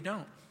what if we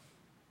don't?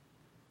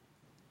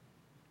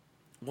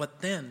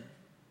 What then?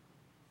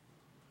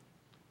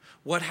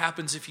 What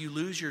happens if you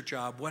lose your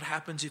job? What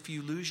happens if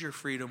you lose your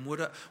freedom?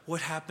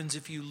 What happens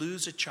if you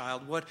lose a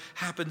child? What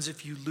happens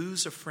if you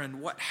lose a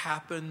friend? What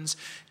happens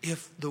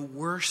if the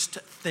worst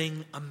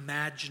thing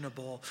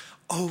imaginable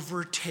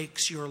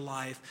overtakes your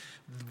life?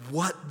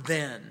 What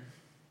then?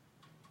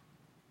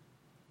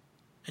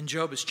 And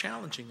Job is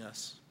challenging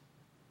us.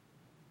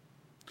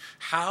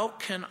 How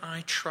can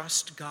I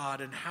trust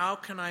God? And how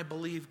can I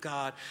believe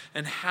God?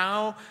 And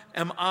how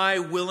am I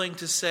willing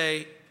to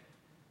say,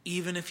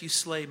 even if you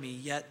slay me,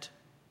 yet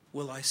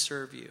will I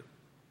serve you?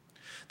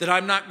 That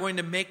I'm not going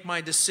to make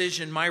my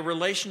decision, my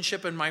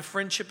relationship and my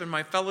friendship and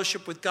my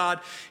fellowship with God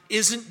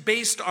isn't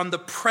based on the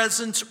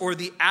presence or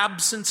the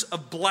absence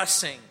of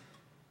blessing.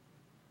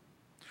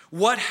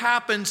 What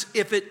happens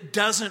if it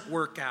doesn't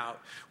work out?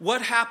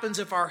 What happens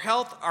if our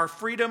health, our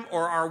freedom,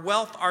 or our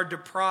wealth are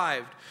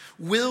deprived?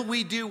 Will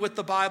we do what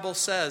the Bible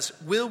says?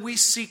 Will we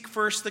seek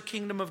first the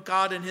kingdom of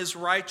God and his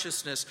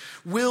righteousness?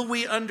 Will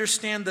we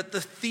understand that the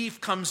thief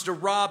comes to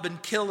rob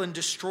and kill and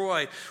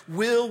destroy?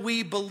 Will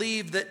we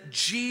believe that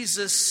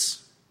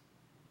Jesus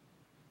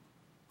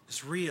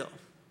is real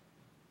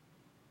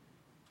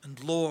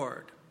and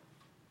Lord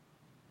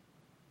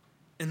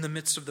in the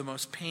midst of the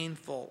most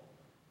painful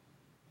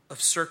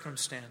of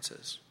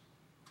circumstances?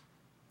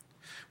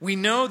 We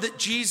know that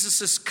Jesus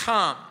has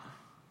come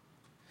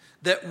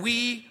that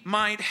we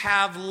might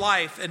have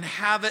life and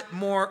have it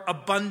more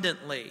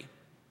abundantly.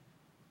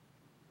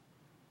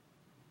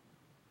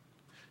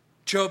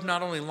 Job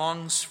not only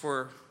longs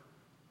for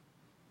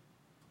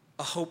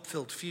a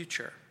hope-filled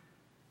future,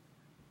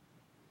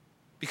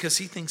 because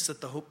he thinks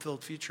that the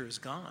hope-filled future is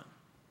gone,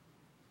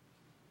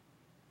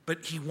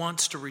 but he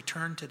wants to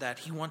return to that.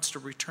 He wants to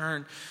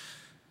return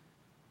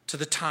to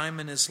the time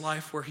in his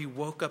life where he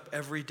woke up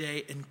every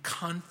day in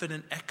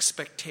confident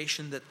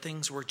expectation that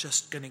things were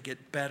just going to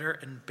get better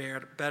and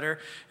better.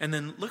 And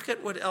then look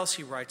at what else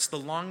he writes. The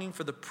longing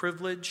for the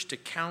privilege to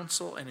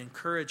counsel and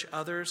encourage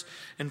others.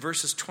 In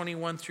verses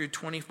 21 through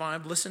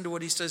 25, listen to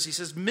what he says. He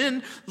says,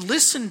 men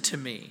listened to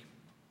me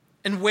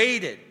and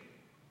waited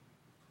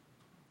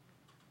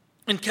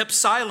and kept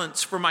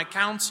silence for my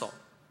counsel.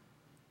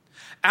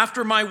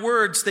 After my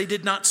words, they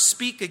did not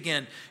speak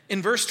again.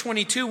 In verse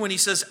 22, when he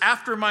says,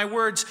 after my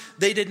words,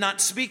 they did not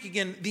speak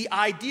again, the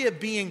idea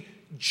being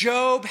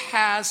Job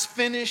has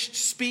finished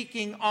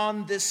speaking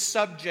on this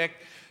subject.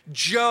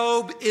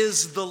 Job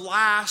is the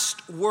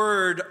last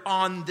word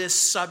on this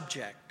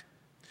subject.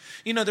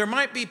 You know, there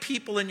might be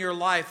people in your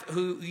life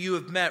who you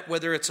have met,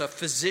 whether it's a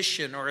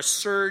physician or a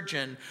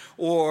surgeon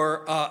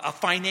or a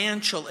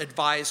financial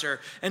advisor.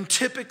 And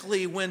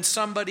typically when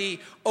somebody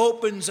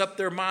opens up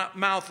their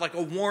mouth like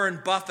a Warren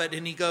Buffett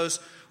and he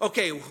goes,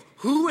 okay,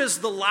 who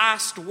is the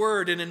last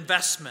word in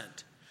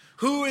investment?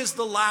 Who is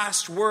the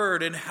last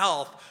word in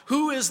health?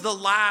 Who is the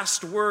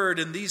last word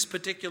in these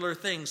particular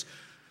things?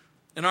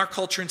 In our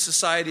culture and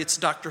society, it's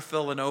Dr.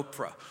 Phil and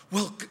Oprah.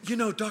 Well, you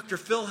know, Dr.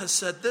 Phil has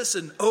said this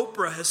and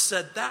Oprah has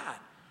said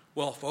that.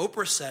 Well, if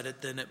Oprah said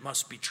it, then it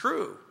must be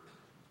true.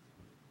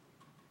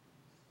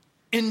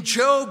 In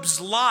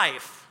Job's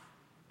life,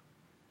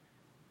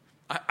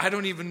 I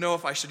don't even know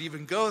if I should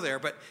even go there,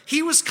 but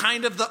he was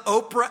kind of the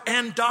Oprah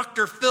and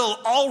Dr. Phil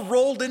all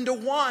rolled into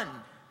one.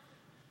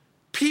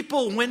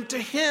 People went to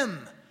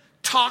him,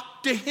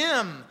 talked to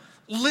him,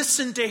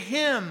 listened to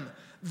him,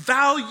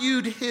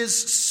 valued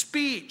his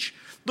speech.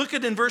 Look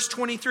at in verse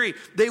 23.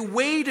 They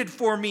waited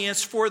for me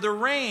as for the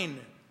rain.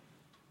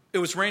 It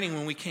was raining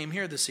when we came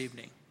here this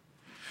evening.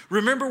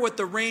 Remember what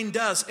the rain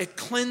does. It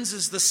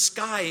cleanses the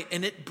sky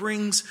and it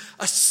brings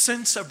a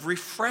sense of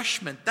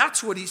refreshment.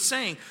 That's what he's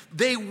saying.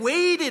 They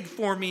waited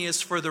for me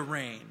as for the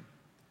rain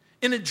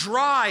in a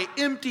dry,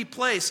 empty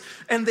place.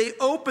 And they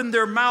opened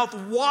their mouth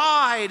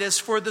wide as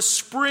for the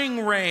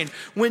spring rain.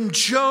 When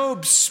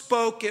Job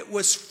spoke, it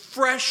was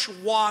fresh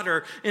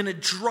water in a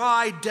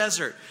dry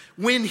desert.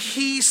 When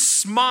he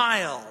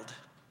smiled,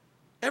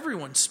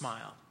 everyone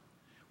smiled.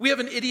 We have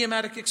an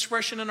idiomatic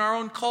expression in our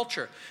own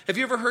culture. Have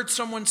you ever heard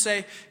someone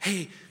say,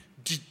 hey,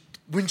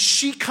 when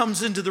she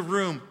comes into the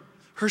room,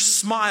 her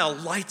smile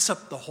lights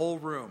up the whole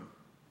room?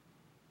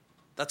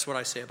 That's what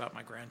I say about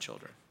my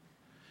grandchildren.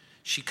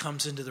 She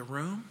comes into the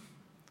room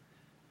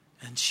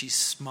and she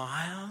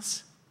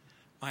smiles.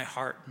 My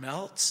heart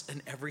melts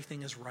and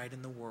everything is right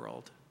in the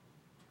world.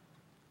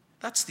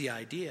 That's the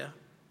idea.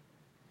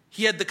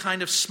 He had the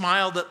kind of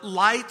smile that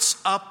lights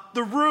up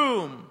the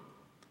room.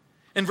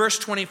 In verse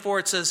 24,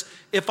 it says,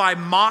 if I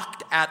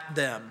mocked at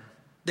them,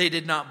 they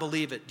did not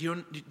believe it. Do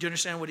you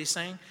understand what he's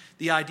saying?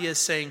 The idea is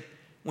saying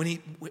when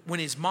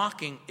he's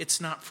mocking, it's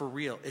not for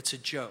real. It's a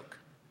joke.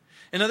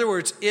 In other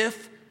words,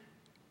 if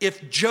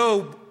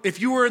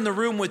you were in the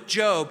room with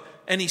Job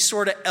and he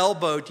sort of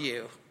elbowed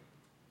you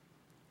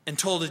and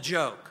told a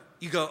joke,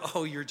 you go,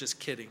 oh, you're just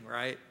kidding,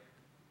 right?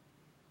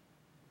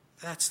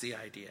 That's the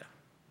idea.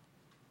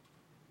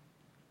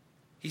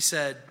 He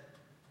said,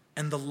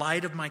 and the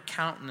light of my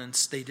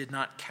countenance they did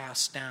not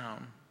cast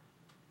down.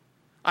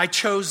 I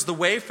chose the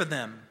way for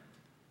them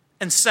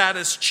and sat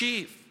as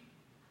chief.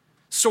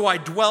 So I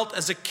dwelt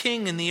as a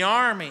king in the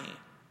army.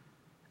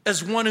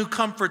 as one who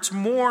comforts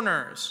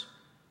mourners.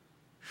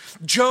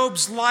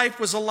 Job's life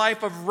was a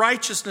life of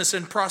righteousness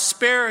and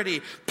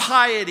prosperity,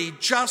 piety,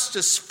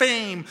 justice,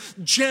 fame,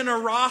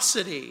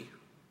 generosity.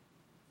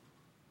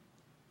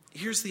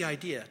 Here's the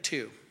idea,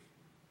 too.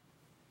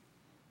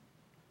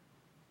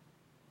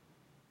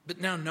 But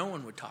now no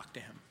one would talk to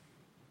him.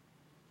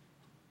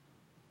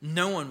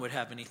 No one would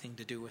have anything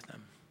to do with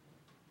him.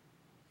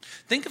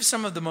 Think of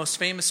some of the most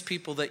famous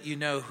people that you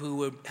know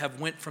who have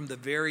went from the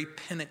very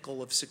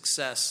pinnacle of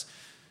success.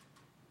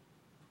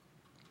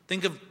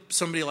 Think of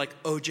somebody like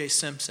O.J.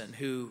 Simpson,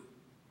 who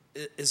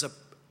is an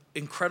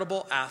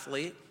incredible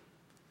athlete,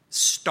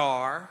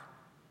 star,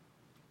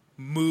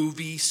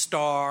 movie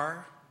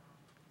star,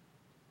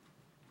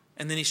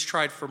 and then he's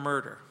tried for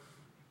murder,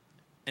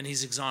 and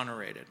he's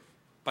exonerated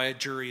by a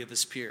jury of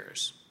his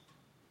peers.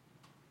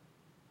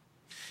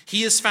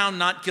 He is found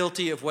not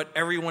guilty of what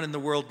everyone in the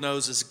world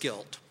knows is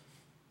guilt.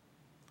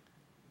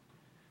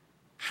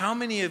 How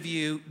many of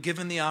you,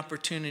 given the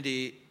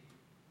opportunity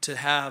to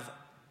have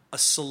a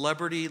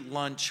celebrity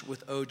lunch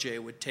with OJ,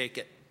 would take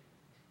it?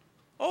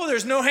 Oh,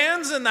 there's no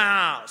hands in the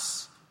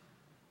house.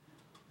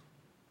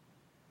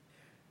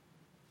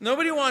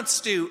 Nobody wants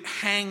to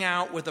hang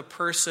out with a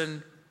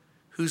person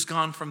who's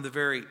gone from the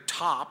very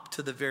top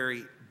to the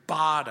very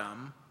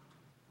bottom.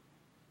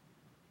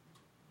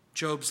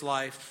 Job's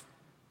life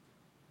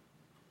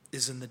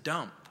is in the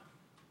dump.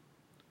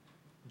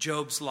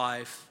 Job's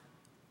life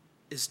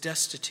is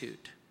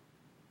destitute.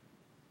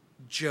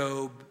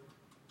 Job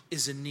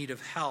is in need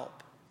of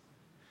help.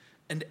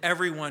 And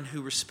everyone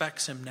who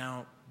respects him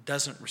now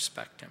doesn't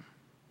respect him.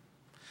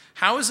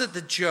 How is it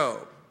that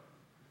Job,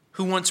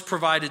 who once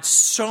provided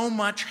so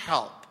much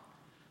help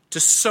to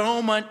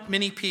so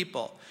many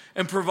people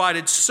and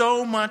provided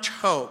so much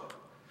hope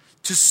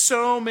to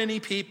so many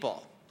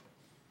people,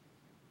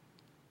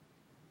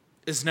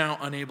 is now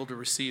unable to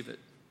receive it?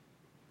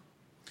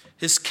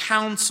 His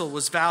counsel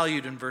was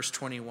valued in verse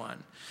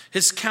 21.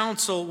 His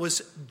counsel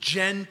was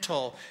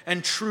gentle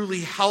and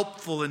truly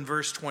helpful in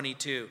verse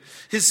 22.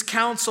 His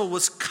counsel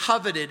was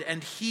coveted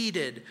and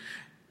heeded.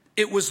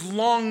 It was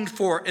longed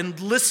for and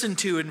listened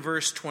to in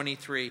verse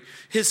 23.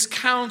 His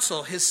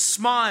counsel, his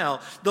smile,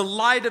 the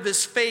light of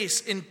his face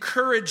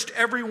encouraged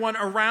everyone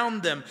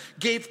around them,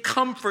 gave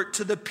comfort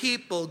to the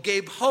people,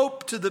 gave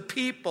hope to the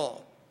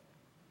people.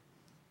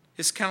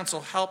 His counsel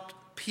helped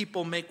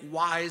people make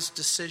wise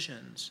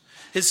decisions.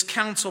 His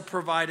counsel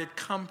provided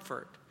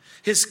comfort.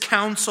 His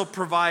counsel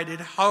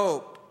provided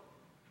hope.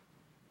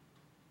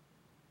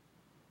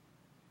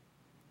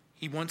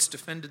 He once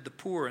defended the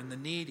poor and the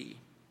needy.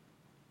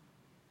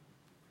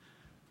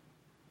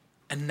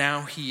 And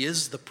now he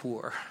is the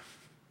poor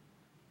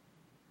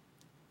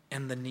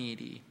and the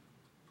needy.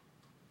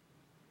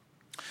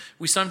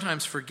 We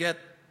sometimes forget,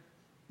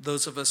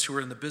 those of us who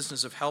are in the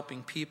business of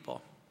helping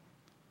people,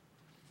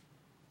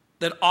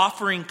 that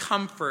offering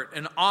comfort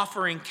and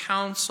offering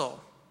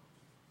counsel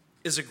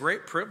is a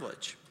great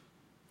privilege.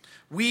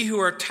 We who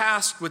are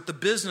tasked with the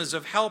business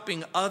of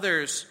helping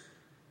others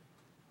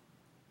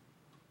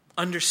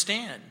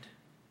understand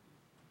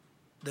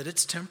that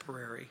it's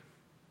temporary.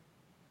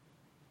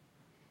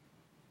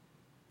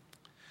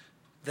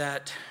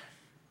 That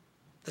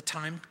the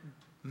time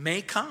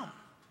may come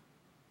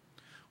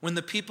when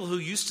the people who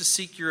used to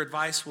seek your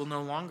advice will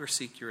no longer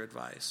seek your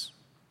advice.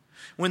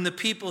 When the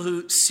people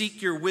who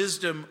seek your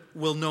wisdom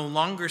will no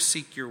longer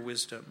seek your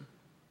wisdom.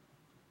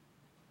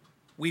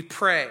 We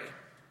pray.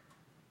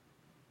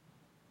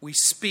 We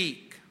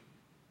speak.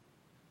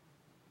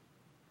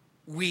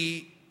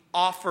 We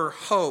offer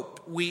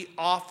hope. We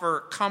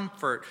offer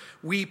comfort.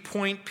 We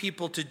point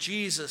people to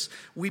Jesus.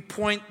 We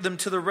point them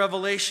to the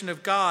revelation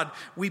of God.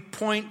 We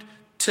point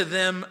to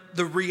them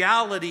the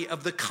reality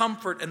of the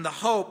comfort and the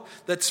hope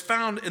that's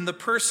found in the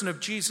person of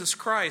Jesus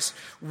Christ.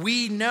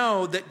 We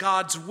know that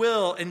God's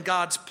will and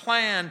God's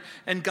plan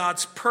and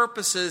God's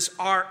purposes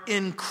are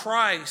in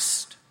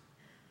Christ.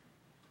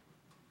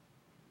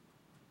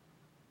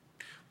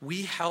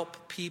 We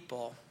help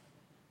people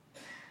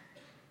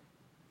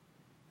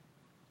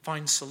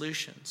find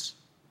solutions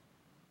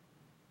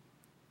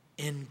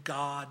in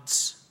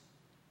God's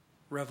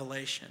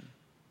revelation.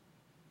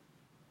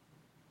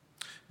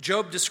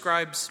 Job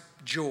describes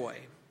joy,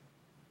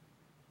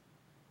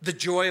 the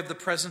joy of the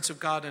presence of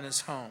God in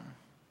his home.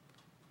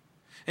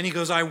 And he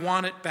goes, I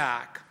want it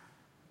back.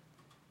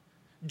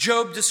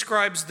 Job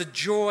describes the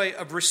joy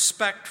of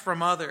respect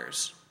from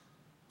others,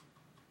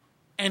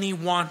 and he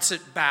wants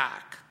it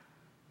back.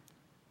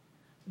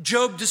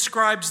 Job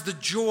describes the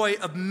joy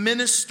of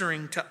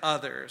ministering to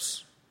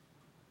others,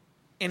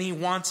 and he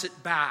wants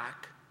it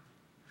back.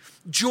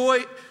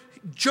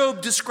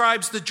 Job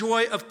describes the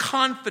joy of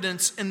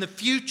confidence in the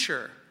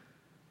future,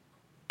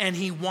 and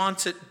he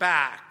wants it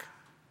back.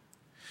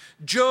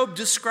 Job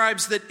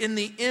describes that in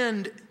the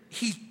end,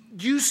 he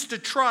used to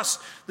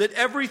trust that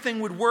everything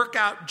would work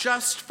out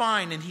just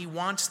fine, and he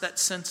wants that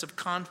sense of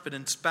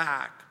confidence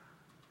back.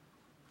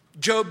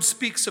 Job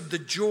speaks of the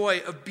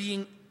joy of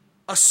being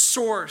a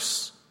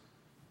source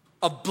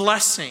of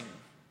blessing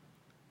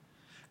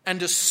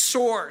and a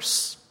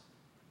source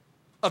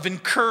of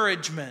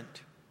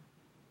encouragement.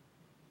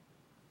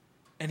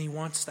 And he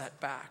wants that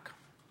back.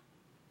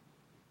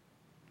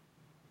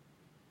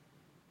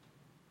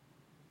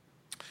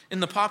 In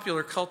the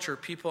popular culture,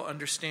 people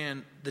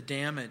understand the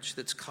damage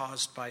that's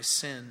caused by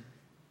sin,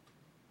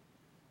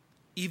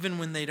 even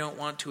when they don't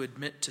want to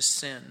admit to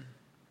sin.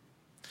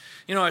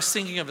 You know, I was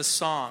thinking of a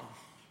song.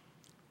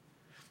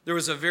 There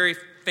was a very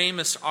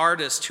famous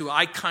artist who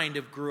I kind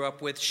of grew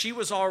up with. She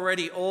was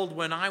already old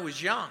when I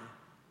was young.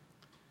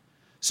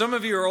 Some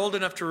of you are old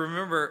enough to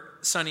remember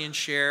Sonny and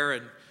Cher,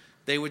 and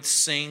they would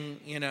sing,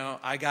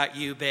 I Got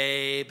You,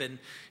 Babe. And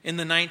in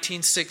the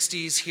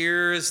 1960s,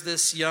 here is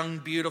this young,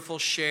 beautiful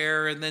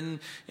Cher. And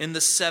then in the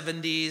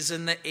 70s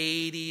and the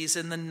 80s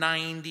and the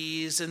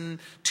 90s and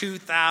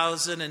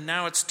 2000. And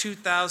now it's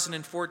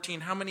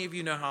 2014. How many of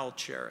you know how old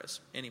Cher is?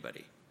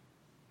 Anybody?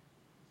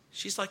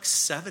 She's like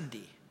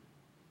 70.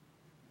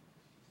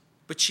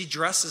 But she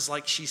dresses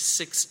like she's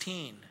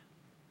 16.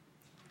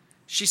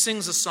 She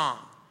sings a song.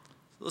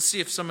 Let's see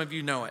if some of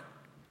you know it.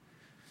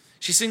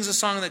 She sings a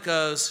song that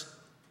goes,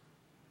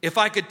 if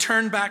I could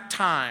turn back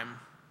time,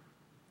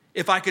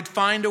 if I could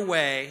find a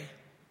way,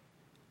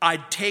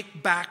 I'd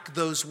take back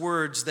those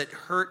words that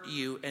hurt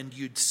you and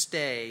you'd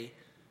stay.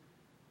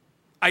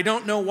 I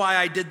don't know why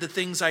I did the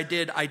things I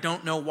did. I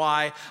don't know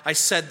why I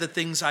said the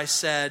things I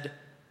said.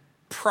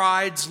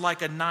 Pride's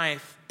like a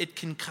knife. It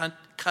can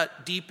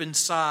cut deep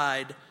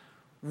inside.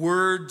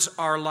 Words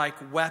are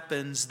like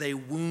weapons. They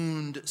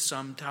wound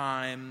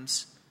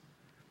sometimes.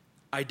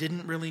 I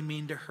didn't really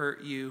mean to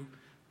hurt you.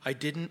 I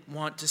didn't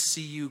want to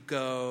see you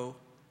go.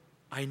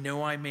 I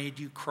know I made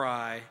you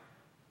cry.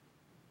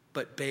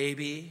 But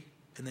baby,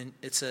 and then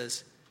it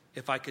says,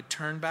 if I could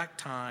turn back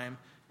time,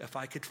 if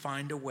I could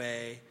find a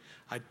way,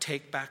 I'd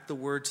take back the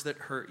words that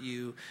hurt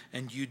you,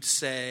 and you'd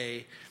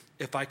say,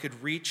 if I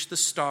could reach the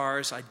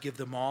stars, I'd give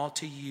them all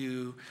to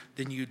you.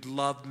 Then you'd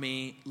love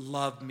me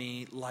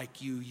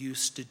like you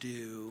used to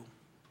do.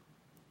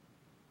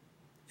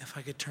 If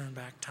I could turn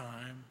back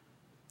time.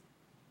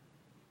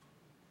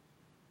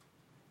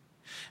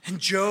 And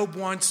Job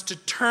wants to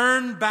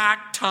turn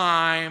back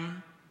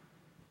time.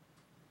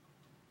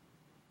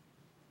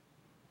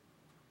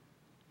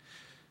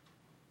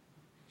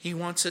 He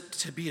wants it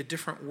to be a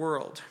different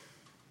world.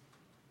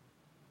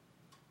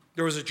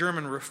 There was a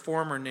German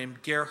reformer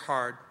named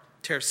Gerhard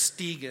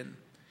Tersteegen.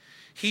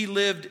 He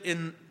lived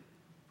in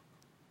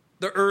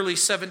the early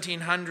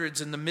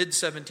 1700s and the mid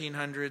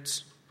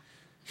 1700s.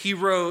 He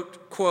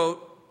wrote,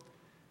 quote,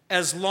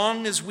 as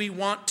long as we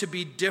want to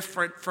be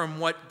different from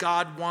what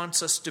God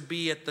wants us to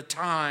be at the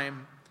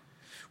time,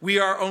 we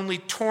are only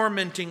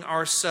tormenting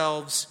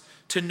ourselves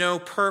to no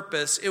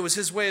purpose. It was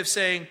his way of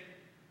saying,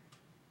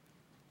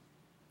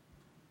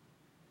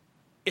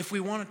 if we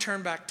want to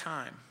turn back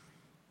time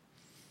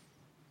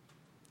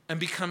and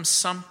become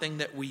something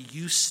that we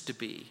used to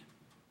be,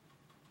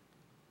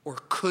 or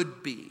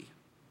could be,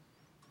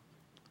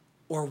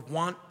 or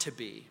want to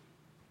be.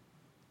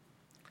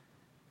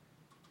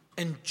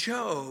 And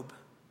Job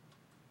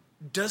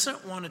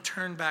doesn't want to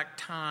turn back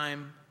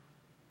time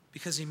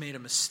because he made a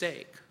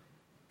mistake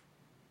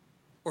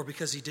or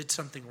because he did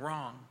something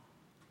wrong.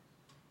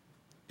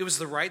 It was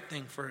the right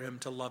thing for him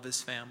to love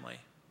his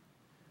family.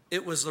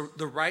 It was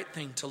the right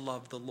thing to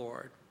love the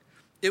Lord.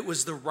 It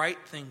was the right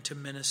thing to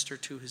minister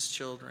to his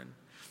children.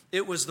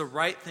 It was the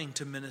right thing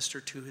to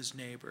minister to his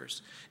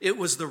neighbors. It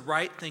was the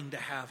right thing to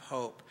have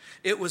hope.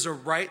 It was a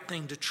right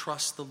thing to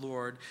trust the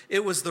Lord.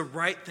 It was the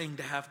right thing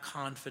to have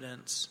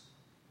confidence.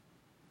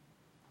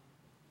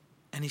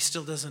 And he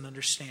still doesn't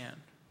understand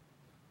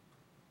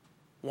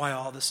why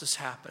all this has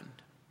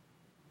happened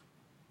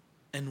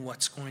and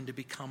what's going to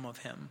become of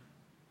him.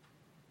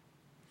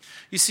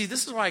 You see,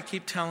 this is why I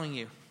keep telling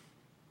you,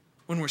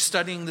 when we're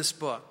studying this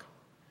book,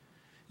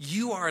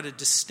 you are at a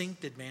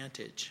distinct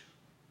advantage.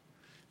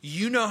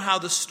 You know how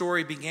the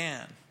story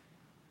began.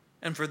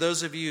 And for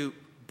those of you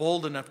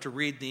bold enough to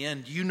read the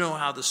end, you know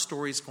how the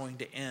story is going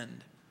to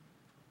end.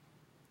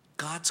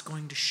 God's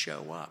going to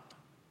show up.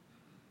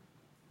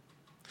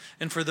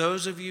 And for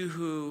those of you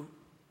who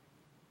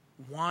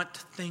want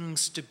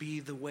things to be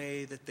the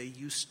way that they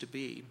used to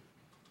be,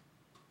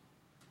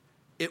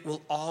 it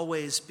will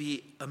always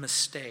be a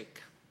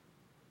mistake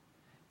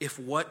if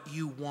what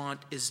you want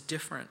is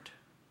different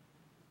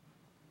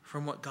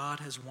from what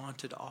God has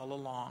wanted all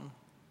along.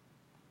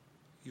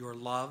 Your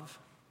love,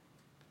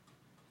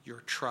 your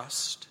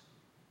trust,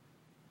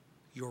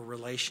 your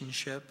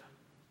relationship,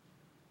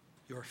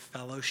 your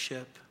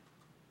fellowship,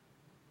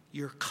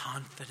 your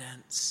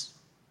confidence.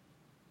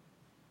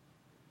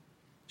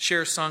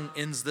 Cher's song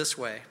ends this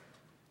way.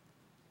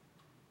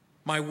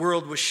 My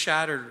world was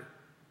shattered.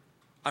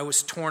 I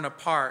was torn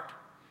apart.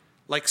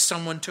 Like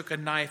someone took a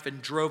knife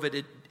and drove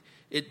it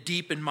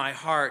deep in my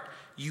heart.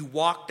 You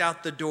walked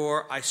out the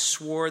door. I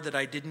swore that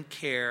I didn't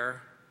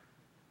care.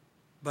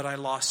 But I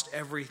lost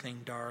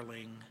everything,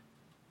 darling.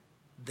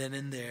 Then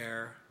and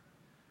there.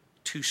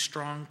 Too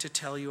strong to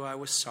tell you I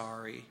was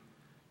sorry.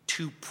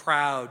 Too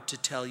proud to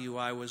tell you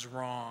I was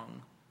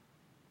wrong.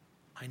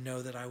 I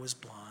know that I was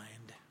blind.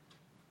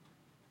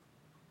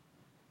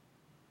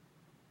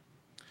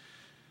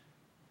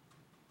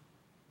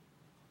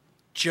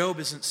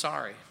 Job isn't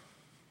sorry.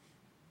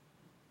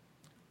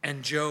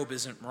 And Job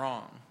isn't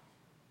wrong.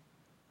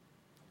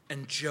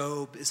 And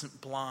Job isn't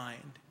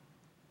blind.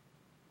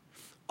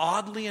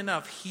 Oddly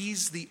enough,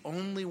 he's the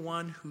only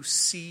one who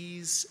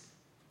sees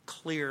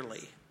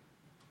clearly.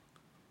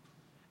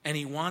 And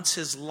he wants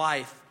his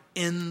life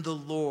in the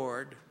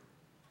Lord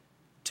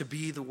to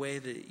be the way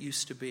that it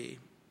used to be.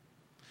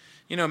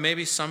 You know,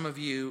 maybe some of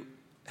you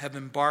have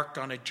embarked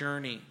on a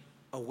journey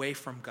away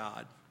from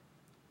God,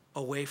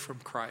 away from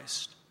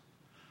Christ,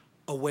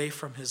 away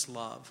from his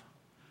love,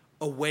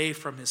 away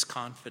from his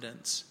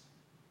confidence.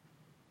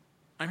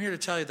 I'm here to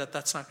tell you that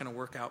that's not going to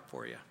work out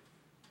for you.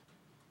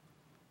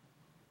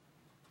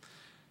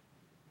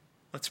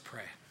 Let's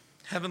pray.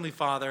 Heavenly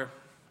Father,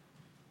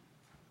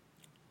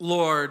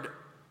 Lord,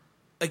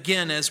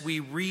 again, as we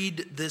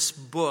read this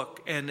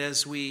book and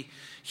as we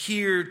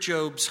hear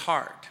Job's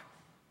heart,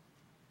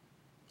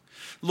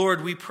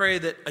 Lord, we pray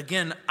that,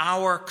 again,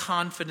 our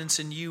confidence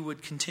in you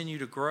would continue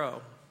to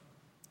grow.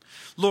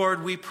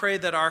 Lord, we pray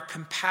that our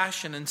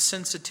compassion and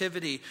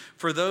sensitivity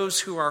for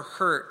those who are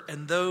hurt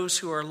and those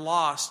who are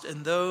lost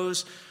and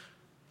those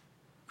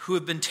who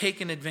have been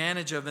taken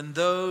advantage of and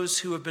those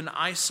who have been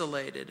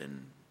isolated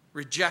and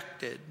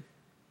rejected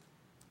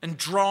and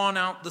drawn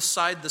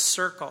outside the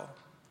circle,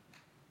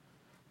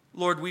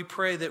 Lord, we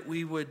pray that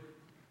we would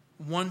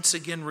once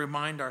again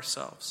remind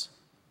ourselves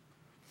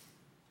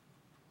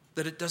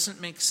that it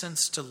doesn't make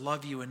sense to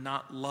love you and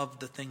not love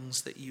the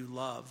things that you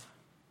love.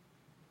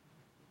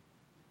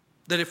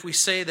 That if we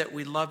say that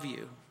we love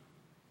you,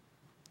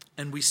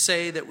 and we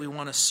say that we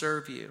want to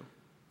serve you,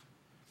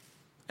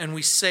 and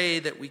we say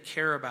that we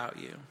care about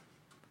you,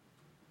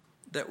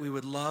 that we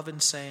would love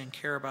and say and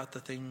care about the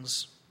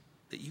things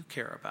that you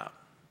care about.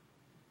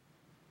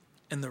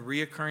 And the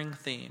reoccurring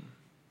theme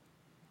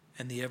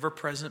and the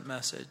ever-present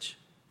message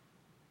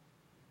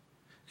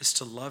is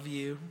to love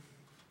you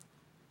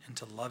and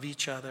to love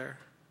each other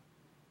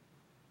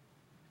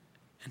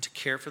and to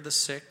care for the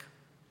sick,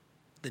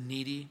 the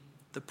needy,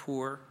 the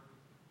poor,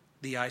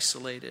 the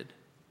isolated,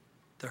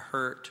 the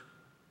hurt,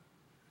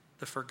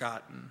 the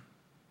forgotten.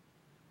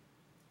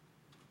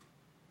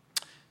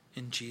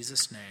 In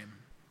Jesus' name,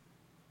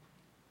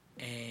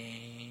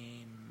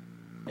 amen.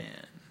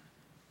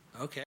 Okay.